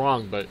get me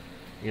wrong, but,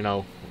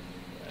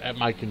 at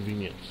my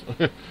convenience.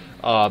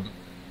 So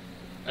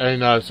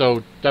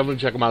definitely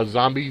check them out.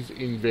 Zombies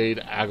Invade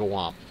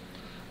Agawam.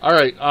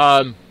 Alright,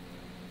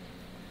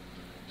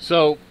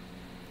 so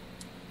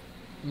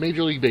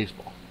Major League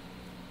Baseball.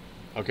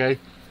 Okay?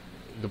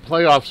 The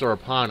playoffs are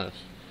upon us.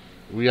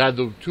 We had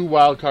the 2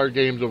 wild card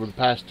games over the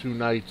past 2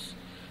 nights,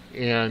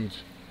 and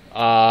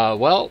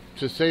to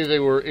say they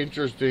were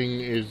interesting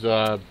is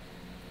an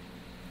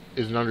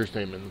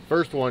understatement. The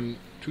first one,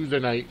 Tuesday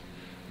night,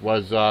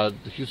 was the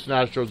Houston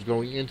Astros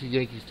going into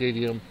Yankee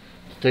Stadium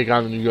to take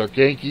on the New York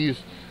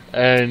Yankees,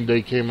 and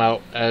they came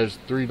out as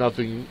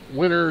 3-0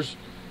 winners.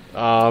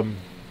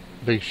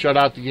 They shut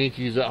out the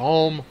Yankees at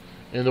home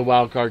in the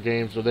wild card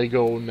game, so they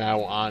go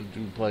now on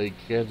to play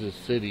Kansas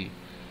City.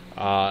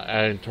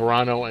 And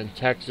Toronto and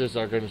Texas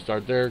are going to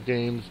start their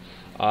games.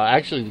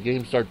 Actually, the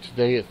games start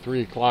today at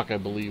 3 o'clock, I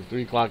believe.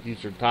 3 o'clock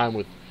Eastern Time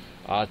with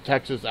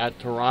Texas at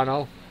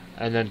Toronto.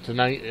 And then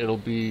tonight it'll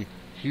be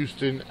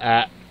Houston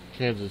at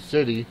Kansas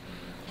City.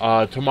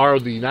 Tomorrow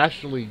the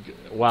National League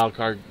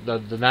wildcard,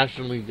 the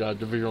National League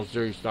Divisional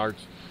Series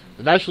starts.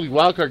 The National League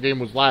wildcard game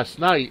was last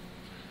night.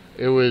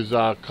 It was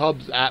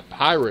Cubs at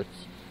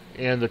Pirates.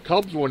 And the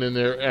Cubs went in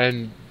there,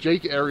 and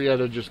Jake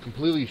Arrieta just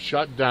completely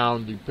shut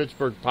down the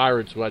Pittsburgh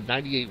Pirates, who had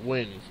 98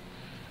 wins.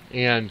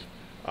 And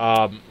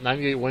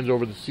 98 wins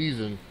over the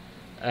season.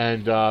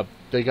 And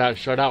they got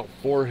shut out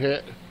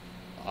 4-hit.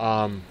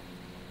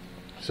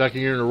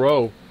 Second year in a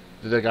row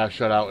that they got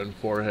shut out in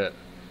 4-hit.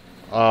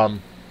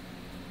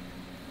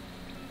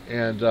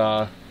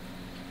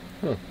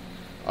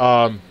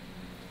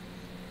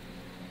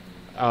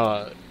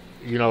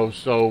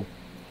 So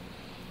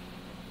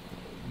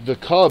the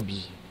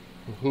Cubs,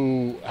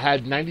 who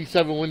had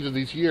 97 wins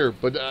this year,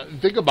 but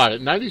think about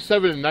it,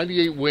 97 and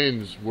 98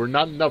 wins were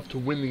not enough to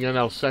win the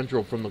NL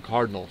Central from the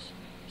Cardinals.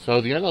 So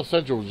the NL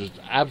Central was just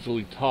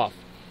absolutely tough.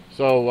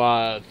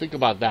 So think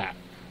about that.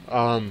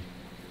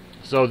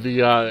 So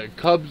the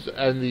Cubs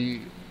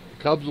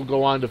will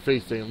go on to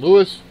face St.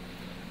 Louis,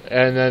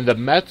 and then the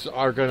Mets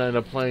are going to end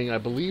up playing, I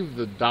believe,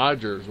 the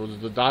Dodgers. Was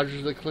it the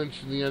Dodgers that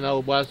clinched in the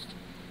NL West?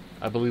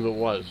 I believe it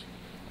was.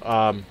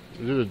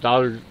 It was the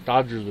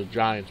Dodgers or the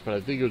Giants, but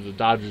I think it was the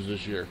Dodgers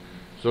this year.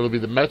 So it'll be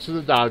the Mets and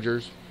the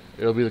Dodgers.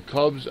 It'll be the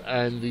Cubs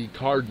and the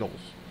Cardinals.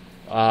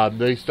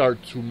 They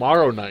start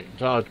tomorrow night.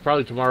 It's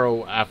probably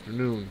tomorrow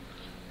afternoon.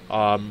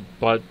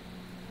 But,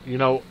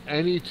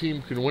 any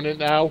team can win it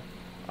now.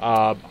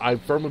 I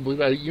firmly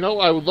believe.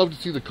 I would love to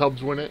see the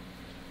Cubs win it.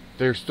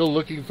 They're still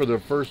looking for their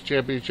first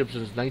championship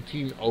since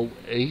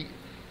 1908,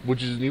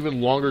 which is an even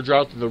longer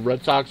drought than the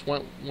Red Sox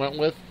went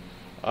with.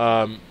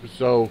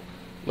 So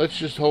let's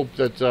just hope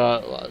that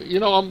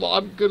I'm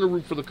going to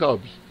root for the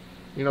Cubs.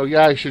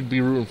 I should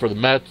be rooting for the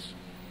Mets.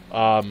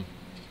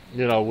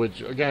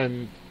 Which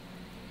again,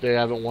 they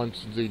haven't won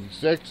since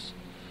 '86,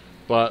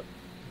 but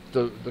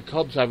the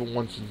Cubs haven't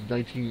won since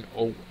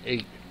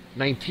 1908.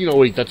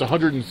 1908. That's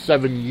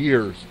 107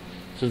 years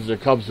since the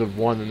Cubs have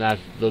won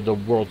the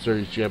World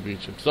Series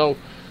championship. So,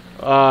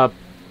 I'm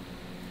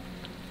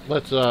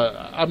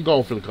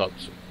going for the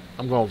Cubs.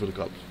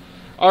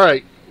 All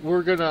right,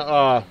 we're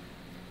gonna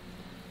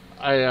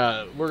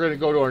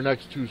go to our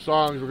next two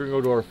songs. We're gonna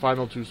go to our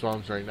final two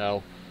songs right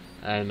now,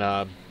 and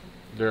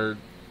they're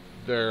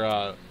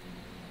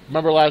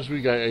remember last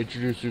week I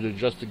introduced you to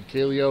Justin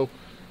Calio.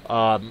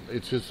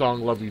 It's his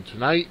song "Love You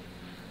Tonight,"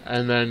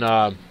 and then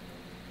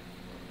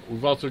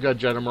we've also got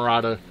Jenna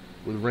Murata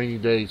with "Rainy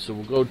Day." So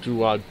we'll go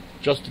to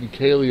Justin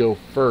Calio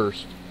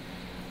first,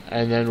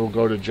 and then we'll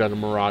go to Jenna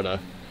Murata.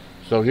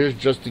 So here's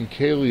Justin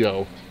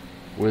Calio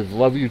with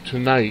 "Love You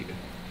Tonight,"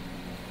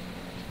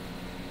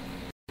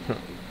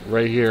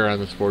 right here on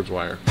the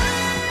Sportswire.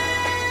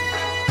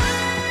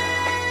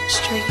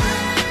 Straight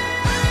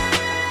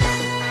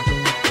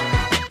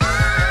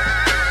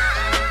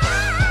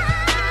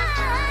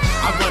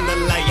I wanna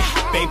lay you,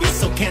 baby,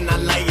 so can I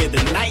lay you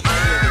tonight?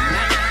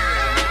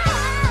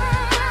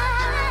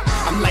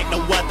 I'm like no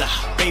other,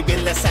 baby,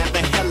 let's have a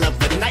hell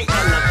of a night.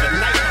 Alright.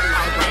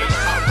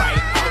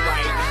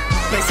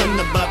 Place on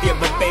above you,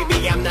 but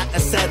baby, I'm not a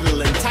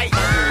settling tight.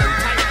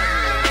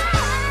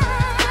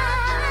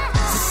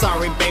 So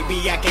sorry,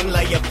 baby, I can't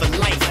lay you for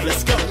life.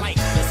 Let's go.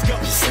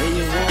 You say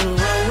you wanna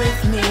roll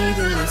with me,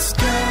 then let's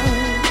go.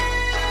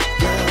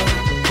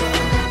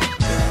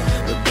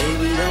 But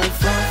baby, don't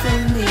fall for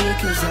me,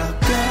 'cause I'll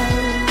go.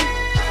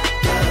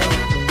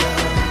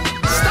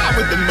 Stop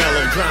with the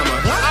melodrama.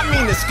 I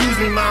mean, excuse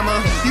me, mama.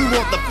 You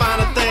want the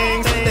finer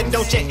things, then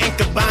don't you ain't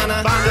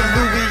Cabana. The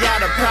Louis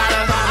out of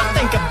Prada. I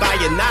think I buy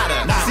you nada.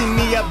 See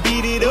me, I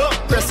beat it up,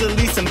 press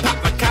release and pop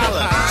my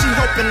collar. She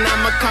hoping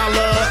I'm a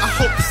caller. I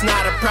hope it's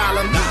not a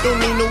problem. Don't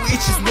need no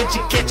issues with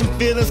you catching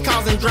feelings,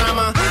 causing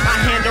drama. I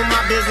handle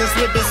my business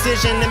with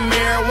precision and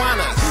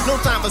marijuana. No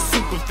time for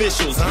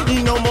superficials.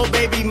 You know more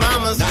baby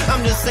mamas.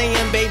 I'm just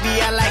saying,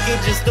 baby, I like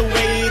it just the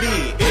way it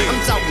is.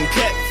 I'm talking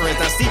cut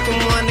friends. I seek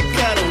one to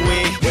cut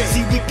away.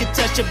 See, we can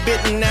touch a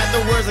bit and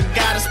afterwards I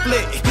gotta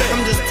split.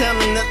 I'm just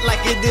telling it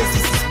like it is.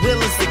 It's as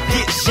real as it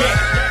gets, yeah.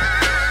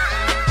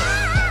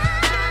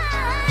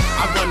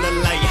 I wanna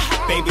lay you,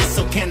 baby,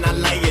 so can I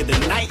lay you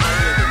tonight?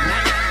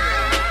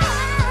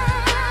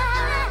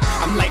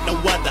 I'm like no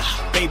other,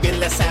 baby,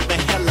 let's have a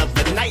hell of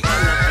a night.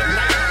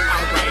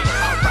 Alright.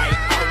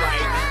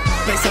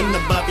 Place on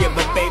above you,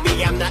 but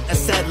baby, I'm not a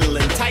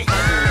settling tight.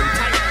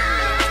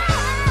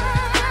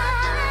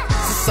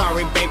 So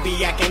sorry,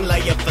 baby, I can't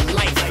lay you for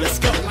life. Let's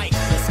go.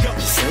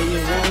 You say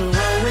you wanna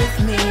roll with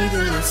me,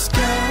 then let's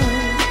go.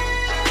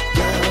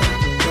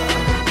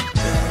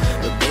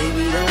 But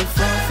baby, don't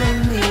fall for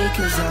me,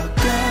 'cause I'll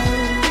go.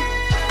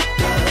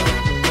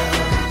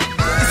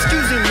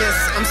 Excuse me, miss,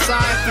 I'm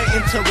sorry for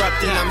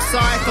interrupting. I'm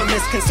sorry for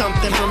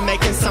misconsumption, for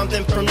making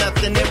something from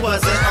nothing. It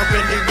wasn't, or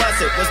really was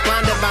it? Was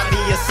blinded by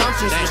the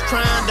assumptions, was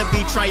trying to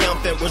be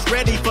triumphant, was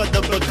ready for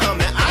the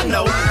becoming. I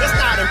know, it's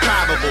not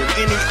improbable,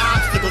 any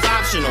obstacle's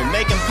optional,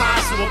 making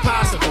possible.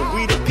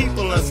 We the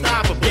people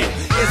unstoppable.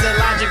 Is it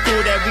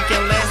logical that we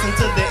can last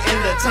until the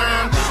end of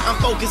time? I'm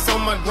focused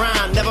on my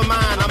grind, never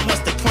mind, I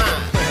must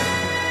decline.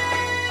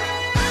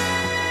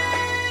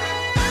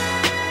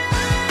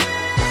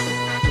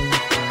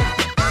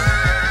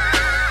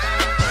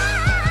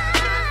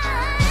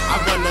 I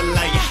wanna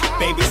lay you,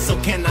 baby, so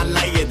can I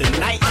lay you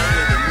tonight?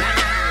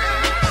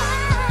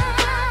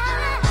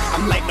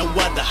 I'm like no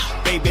other,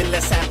 baby,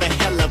 let's have a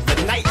hell of a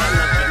night.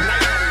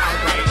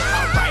 Alright.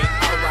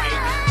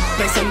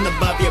 Place on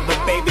above you,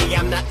 but baby,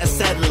 I'm not a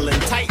settling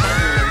tight.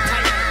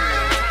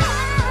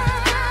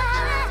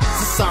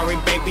 So sorry,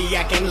 baby,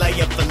 I can't lay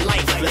you for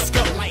life. Let's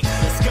go.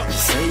 You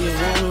say you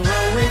wanna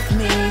roll with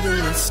me, then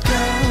let's go.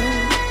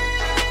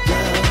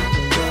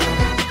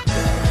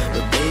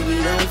 But baby,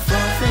 don't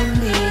fall for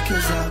me,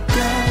 'cause I'll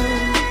go.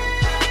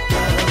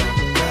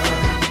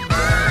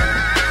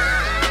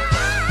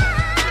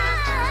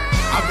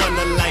 I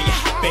wanna lay you,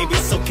 baby,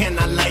 so can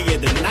I lay you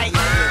tonight?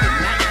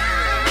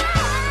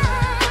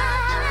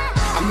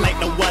 I'm like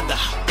no other,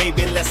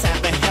 baby, let's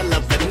have a hell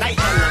of a night.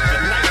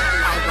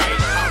 Alright.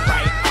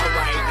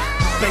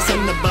 Place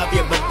on above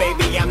you, but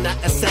baby, I'm not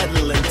a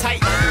settling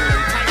tight.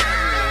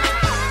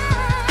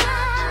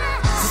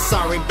 So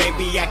sorry,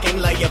 baby, I can't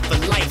lay you for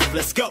life.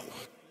 Let's go.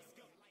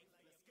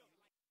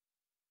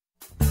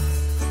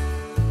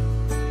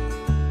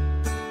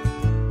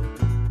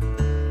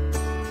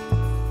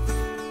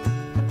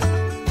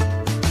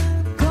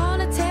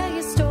 Gonna tell you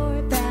a story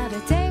about a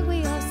day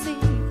we all see.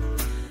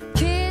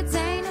 Kids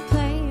ain't a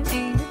playing,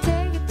 ain't a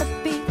day at the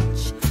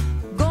beach.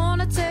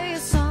 Gonna tell you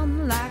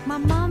something like my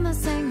mama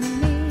sang to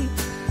me.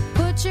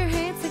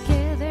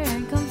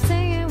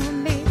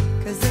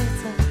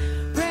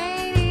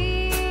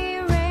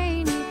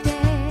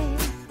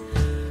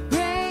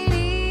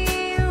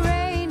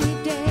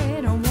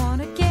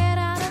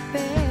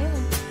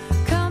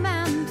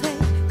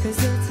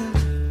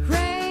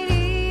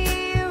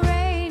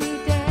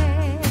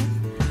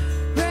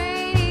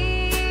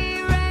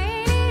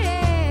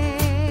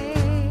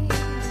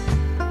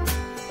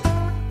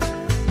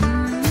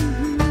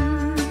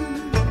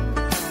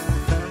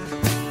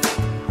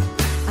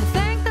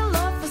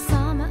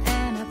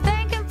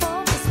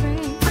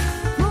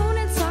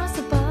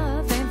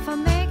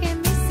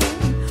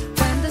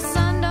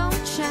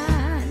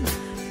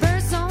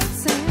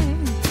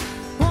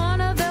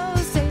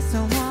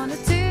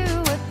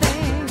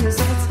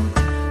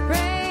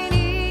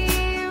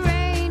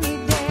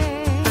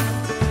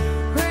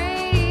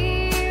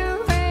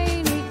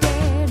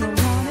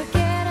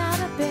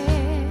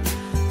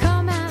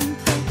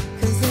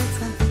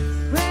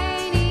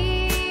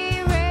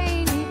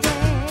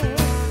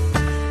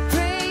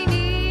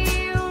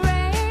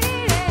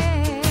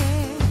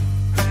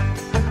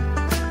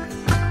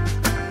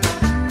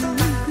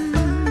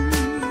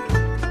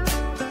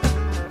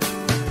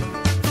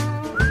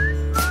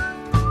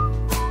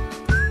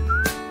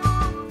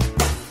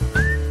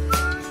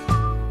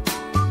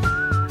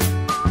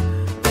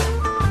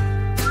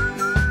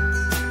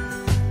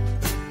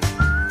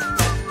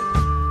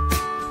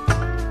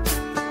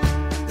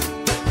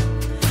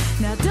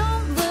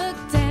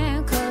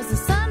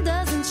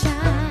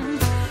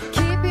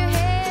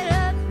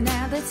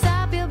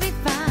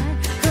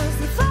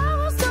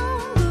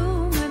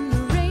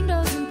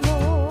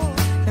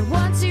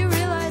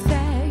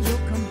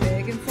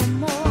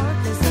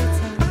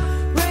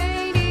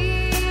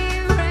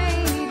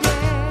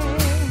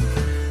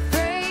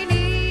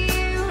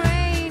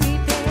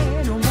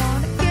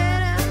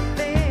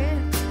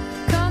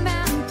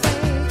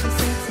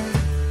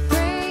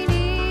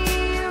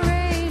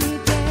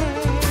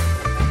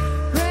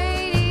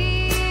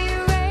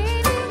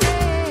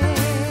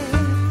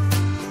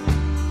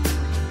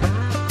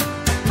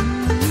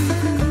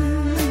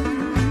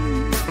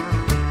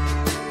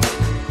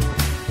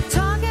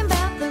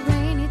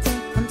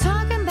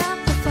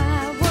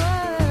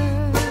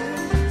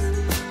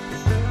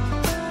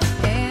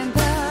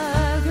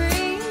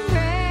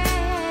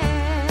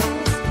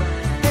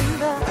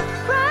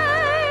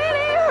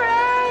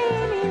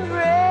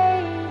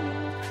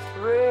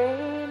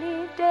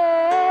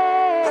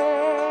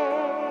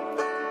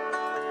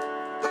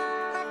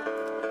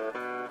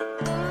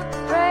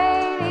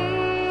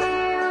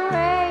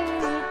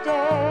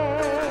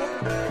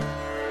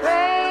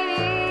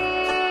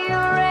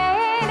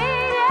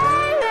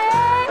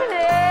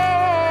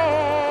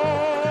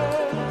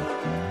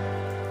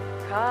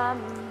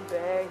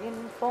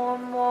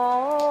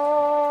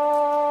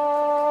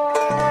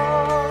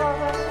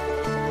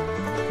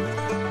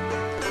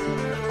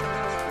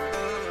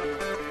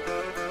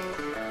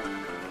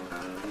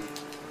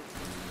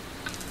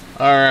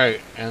 Alright,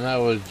 and that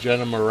was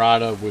Jenna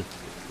Murata with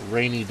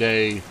Rainy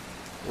Day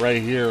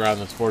right here on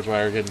the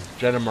Sportswire. Again,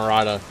 Jenna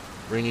Murata,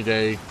 Rainy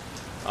Day.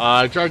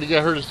 I tried to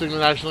get her to sing the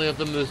national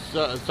anthem this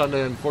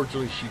Sunday.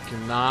 Unfortunately, she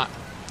cannot.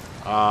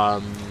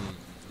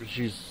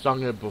 She's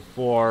sung it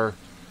before,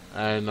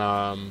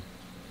 and,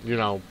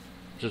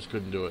 just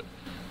couldn't do it.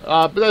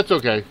 But that's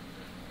okay,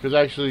 because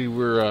actually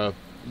we're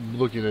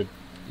looking at,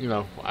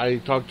 I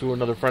talked to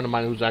another friend of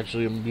mine who's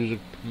actually a music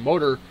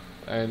promoter,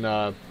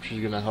 and she's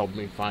going to help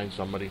me find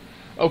somebody.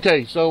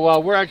 Okay, so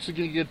we're actually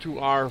going to get to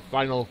our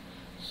final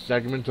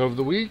segment of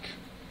the week.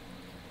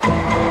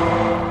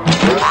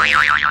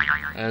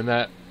 And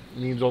that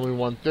means only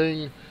one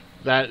thing.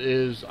 That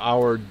is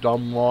our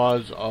dumb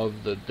laws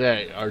of the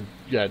day.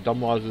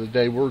 Dumb laws of the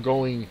day. We're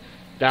going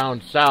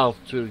down south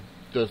to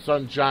the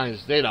sunshine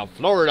state of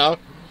Florida.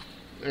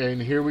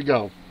 And here we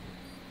go.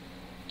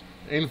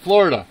 In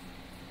Florida,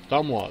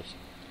 dumb laws.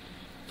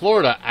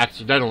 Florida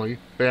accidentally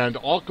banned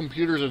all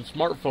computers and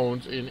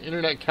smartphones in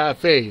internet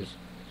cafes.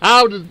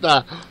 How did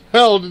the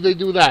hell did they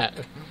do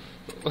that?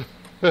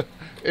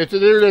 It's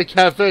an internet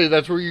cafe.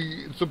 That's where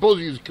you're supposed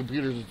to use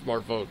computers and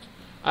smartphones.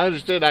 I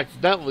understand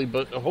accidentally,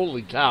 but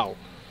holy cow.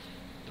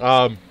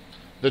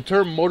 The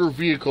term motor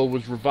vehicle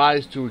was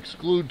revised to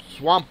exclude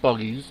swamp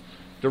buggies,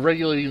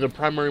 deregulating the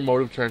primary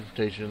mode of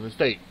transportation in the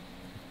state.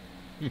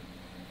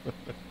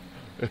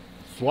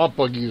 Swamp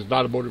buggy is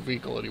not a motor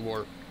vehicle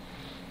anymore.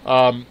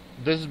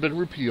 This has been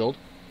repealed.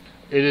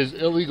 It is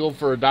illegal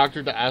for a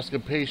doctor to ask a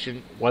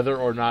patient whether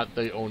or not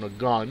they own a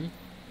gun.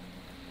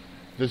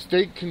 The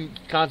state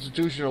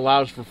constitution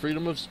allows for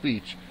freedom of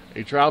speech,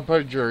 a trial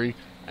by jury,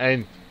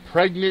 and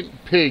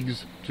pregnant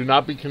pigs to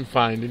not be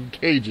confined in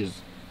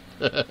cages.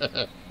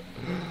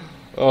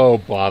 Oh,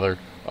 bother.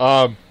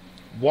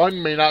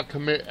 One may not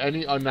commit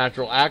any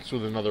unnatural acts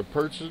with another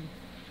person.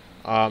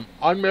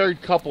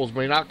 Unmarried couples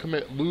may not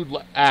commit lewd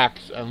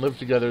acts and live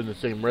together in the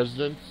same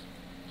residence.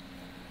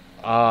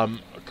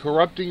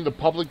 Corrupting the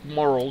public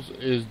morals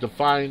is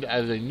defined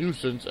as a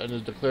nuisance and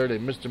is declared a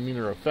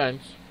misdemeanor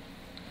offense.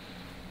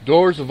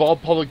 Doors of all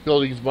public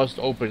buildings must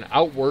open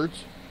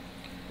outwards.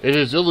 It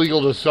is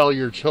illegal to sell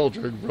your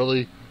children.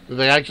 Really? Do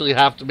they actually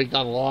have to make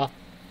that a law?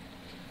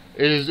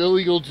 It is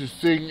illegal to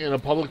sing in a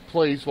public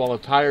place while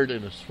attired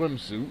in a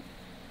swimsuit.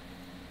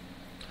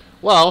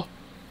 Well,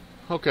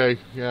 okay,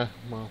 yeah,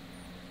 well,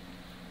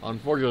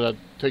 unfortunately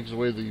that takes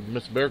away the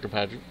Miss America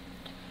pageant.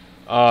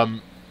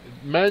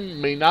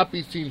 Men may not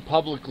be seen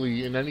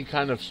publicly in any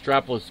kind of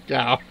strapless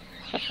gown.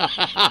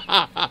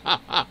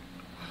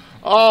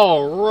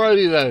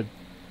 Alrighty then.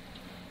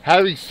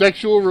 Having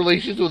sexual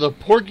relations with a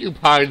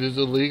porcupine is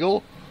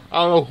illegal.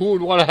 I don't know who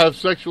would want to have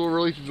sexual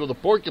relations with a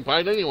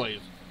porcupine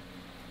anyways.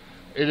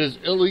 It is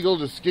illegal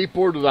to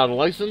skateboard without a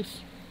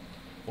license.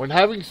 When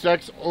having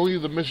sex, only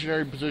the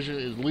missionary position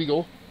is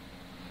legal.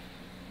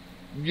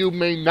 You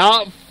may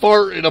not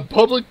fart in a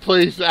public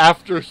place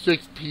after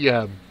 6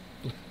 p.m.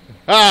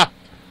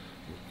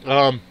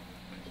 It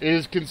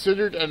is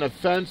considered an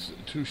offense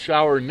to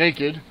shower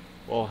naked.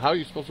 Well, how are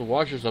you supposed to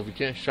wash yourself if you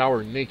can't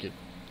shower naked?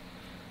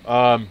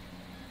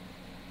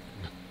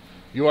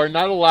 You are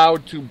not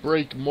allowed to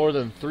break more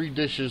than 3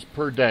 dishes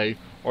per day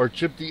or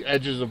chip the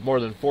edges of more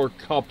than 4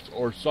 cups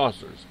or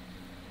saucers.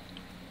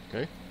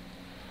 Okay.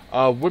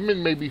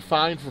 Women may be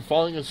fined for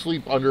falling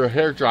asleep under a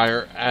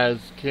hairdryer,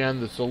 as can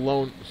the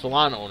salon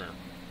owner.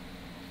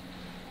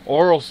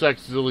 Oral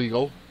sex is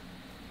illegal.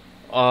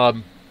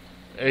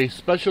 A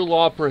special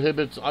law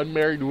prohibits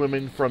unmarried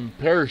women from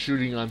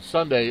parachuting on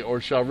Sunday or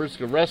shall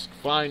risk arrest,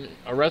 fine,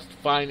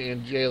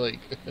 and jailing.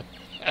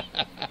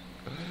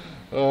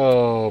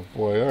 Oh,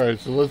 boy. All right,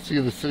 so let's see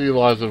the city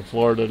laws in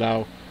Florida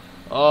now.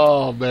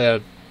 Oh,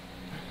 man.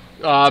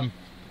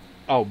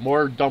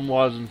 More dumb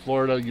laws in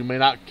Florida. You may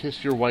not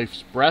kiss your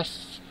wife's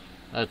breasts.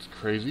 That's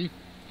crazy.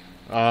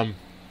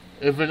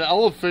 If an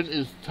elephant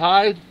is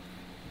tied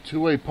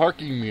to a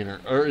parking meter,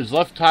 or is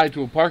left tied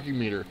to a parking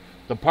meter,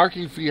 the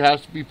parking fee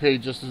has to be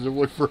paid just as it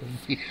would for a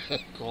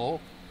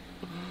vehicle.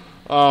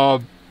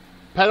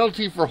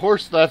 Penalty for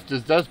horse theft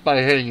is death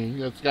by hanging.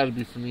 That's got to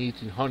be from the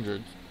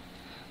 1800s.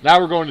 Now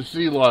we're going to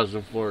city laws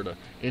in Florida.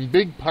 In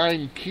Big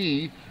Pine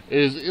Key, it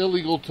is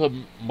illegal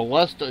to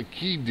molest a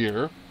key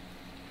deer.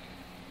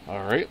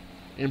 Alright.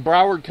 In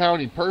Broward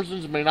County,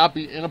 persons may not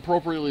be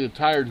inappropriately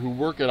attired who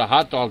work at a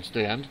hot dog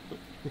stand.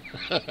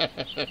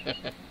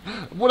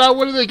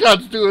 What do they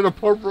got to do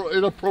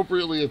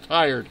inappropriately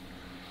attired?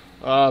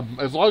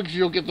 As long as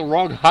you don't get the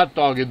wrong hot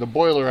dog in the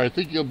boiler, I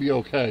think you'll be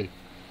okay.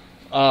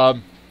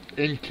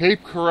 In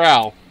Cape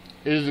Coral,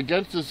 it is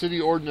against the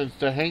city ordinance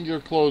to hang your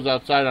clothes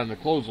outside on the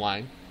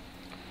clothesline.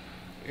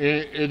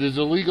 It is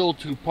illegal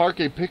to park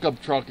a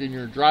pickup truck in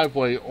your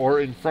driveway or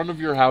in front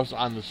of your house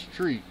on the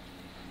street.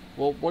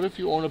 Well, what if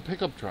you own a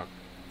pickup truck?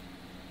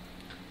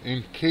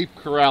 In Cape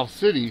Coral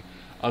City,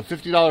 a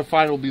 $50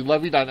 fine will be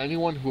levied on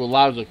anyone who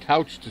allows a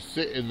couch to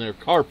sit in their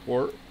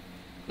carport.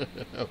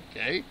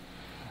 Okay.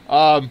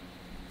 Oh,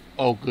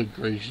 good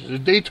gracious.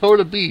 In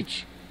Daytona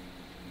Beach,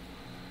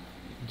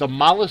 the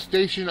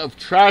molestation of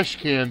trash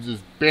cans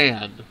is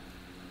banned.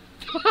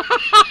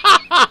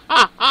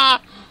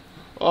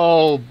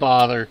 Oh,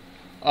 bother.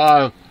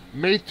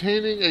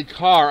 Maintaining a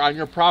car on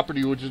your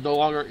property which is no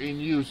longer in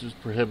use is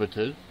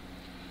prohibited.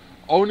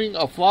 Owning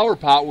a flower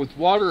pot with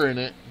water in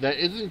it that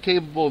isn't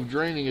capable of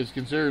draining is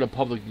considered a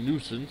public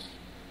nuisance.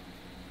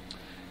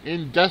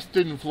 In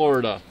Destin,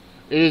 Florida,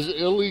 it is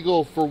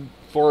illegal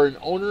for an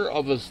owner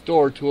of a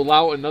store to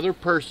allow another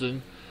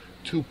person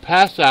to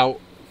pass out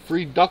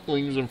free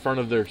ducklings in front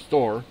of their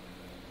store.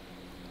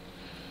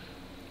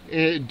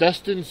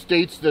 Destin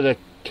states that a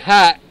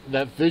cat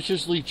that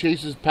viciously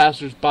chases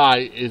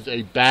passersby is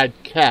a bad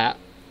cat.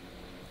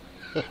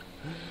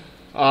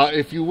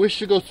 If you wish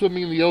to go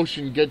swimming in the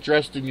ocean, get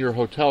dressed in your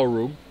hotel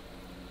room.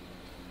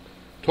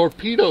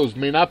 Torpedoes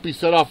may not be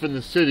set off in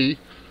the city.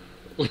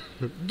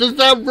 Does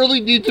that really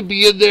need to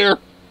be in there?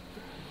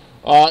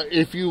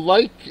 If you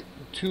like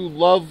to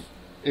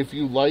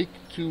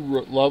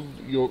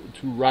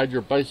ride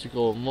your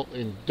bicycle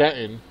in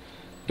Denton,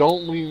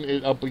 don't lean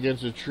it up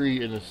against a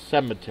tree in a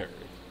cemetery.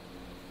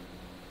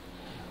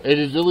 It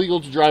is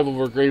illegal to drive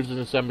over graves in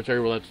a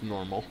cemetery. Well, that's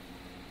normal.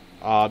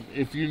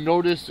 If you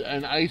notice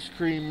an ice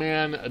cream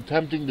man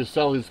attempting to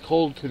sell his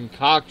cold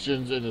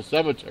concoctions in a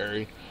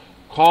cemetery,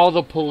 call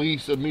the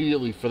police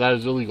immediately, for that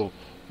is illegal.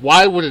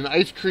 Why would an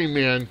ice cream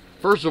man,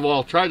 first of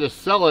all, try to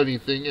sell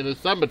anything in a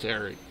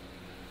cemetery?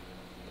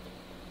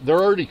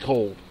 They're already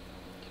cold.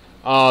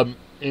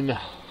 In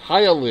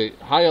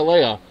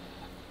Hialeah,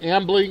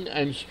 ambling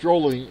and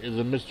strolling is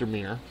a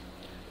misdemeanor.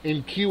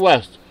 In Key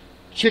West,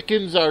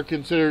 chickens are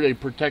considered a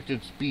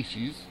protected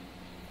species.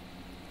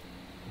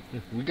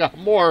 We got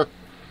more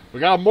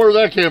where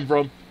that came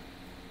from.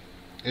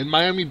 In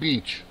Miami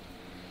Beach,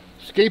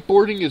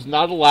 skateboarding is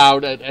not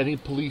allowed at any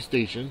police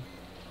station.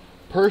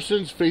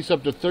 Persons face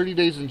up to 30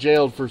 days in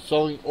jail for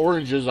selling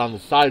oranges on the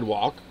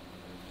sidewalk.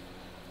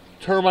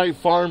 Termite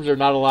farms are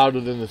not allowed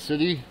within the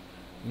city.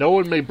 No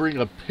one may bring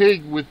a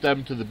pig with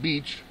them to the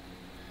beach.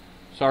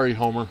 Sorry,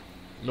 Homer.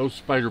 No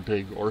spider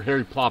pig or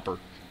hairy plopper.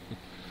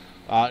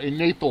 In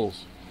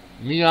Naples,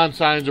 neon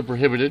signs are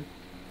prohibited.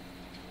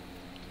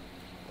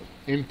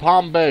 In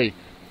Palm Bay,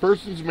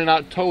 persons may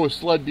not tow a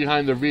sled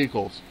behind their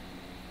vehicles.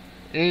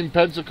 In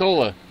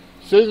Pensacola,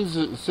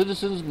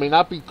 citizens may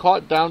not be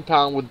caught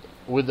downtown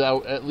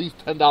without at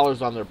least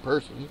 $10 on their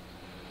person.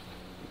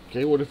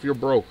 Okay, what if you're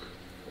broke,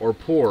 or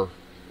poor,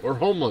 or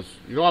homeless?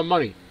 You don't have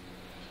money.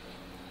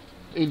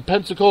 In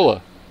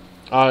Pensacola,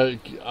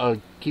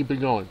 keep it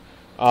going.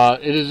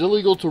 It is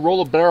illegal to roll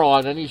a barrel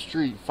on any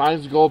street.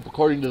 Fines go up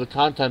according to the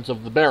contents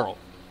of the barrel.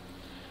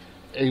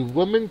 A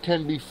woman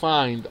can be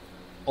fined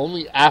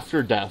only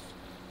after death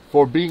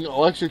for being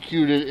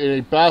electrocuted in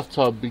a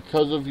bathtub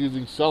because of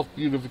using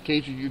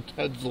self-beautification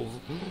utensils.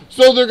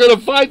 So they're going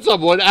to find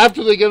someone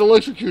after they get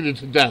electrocuted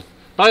to death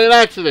by an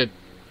accident.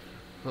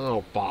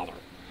 Oh, bother.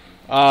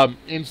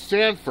 In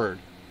Sanford,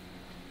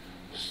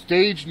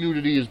 stage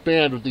nudity is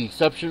banned with the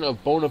exception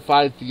of bona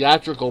fide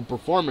theatrical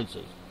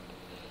performances.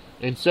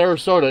 In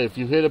Sarasota, if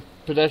you hit a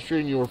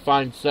pedestrian, you are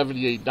fined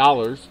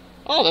 $78.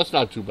 Oh, that's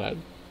not too bad.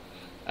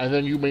 And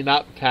then you may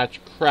not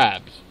catch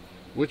crabs.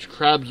 Which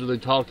crabs are they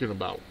talking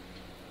about?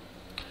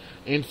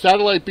 In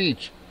Satellite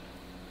Beach,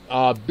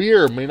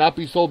 beer may not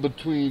be sold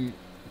between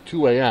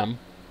 2 a.m.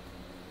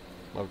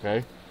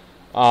 Okay.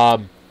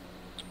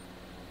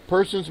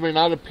 Persons may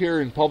not appear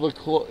in public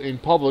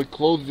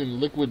clothed in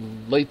liquid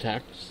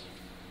latex.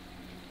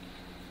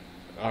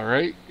 All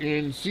right.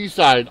 In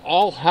Seaside,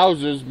 all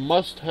houses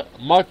must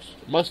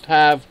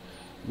have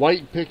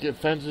white picket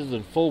fences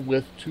and full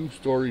width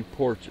 2-story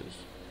porches.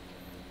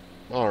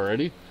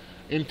 Alrighty.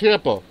 In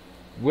Tampa,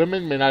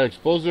 women may not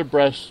expose their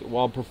breasts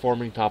while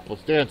performing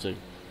topless dancing.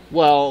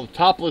 Well,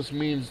 topless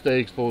means they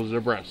expose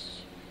their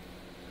breasts.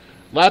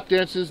 Lap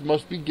dances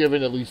must be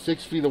given at least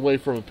 6 feet away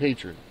from a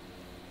patron.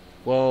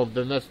 Well,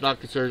 then that's not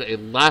considered a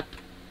lap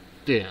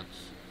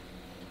dance.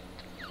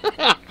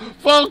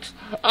 Folks,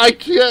 I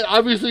can't,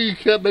 obviously you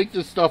can't make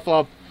this stuff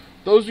up.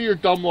 Those are your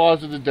dumb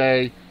laws of the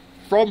day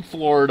from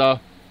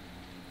Florida.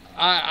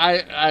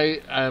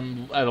 I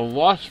am at a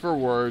loss for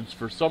words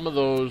for some of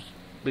those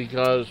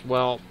because,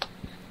 well,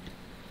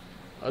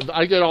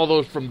 I get all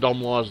those from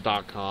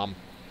dumblaws.com.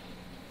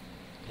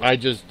 I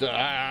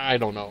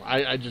don't know.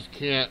 I just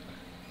can't.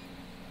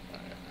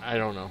 I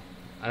don't know.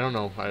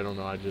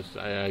 I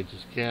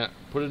just can't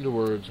put into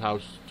words how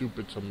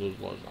stupid some of those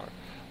laws are.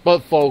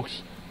 But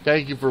folks,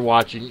 thank you for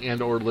watching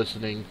and or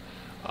listening.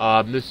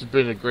 This has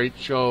been a great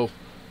show.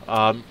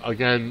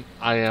 Again,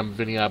 I am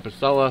Vinny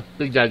Apicella,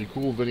 Big Daddy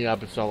Cool Vinny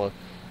Apicella.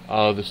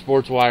 The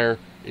Sportswire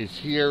is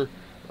here.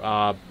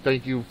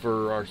 Thank you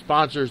for our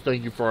sponsors.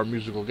 Thank you for our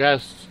musical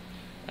guests.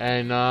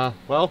 And,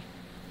 well,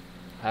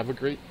 have a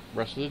great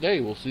rest of the day.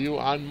 We'll see you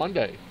on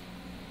Monday.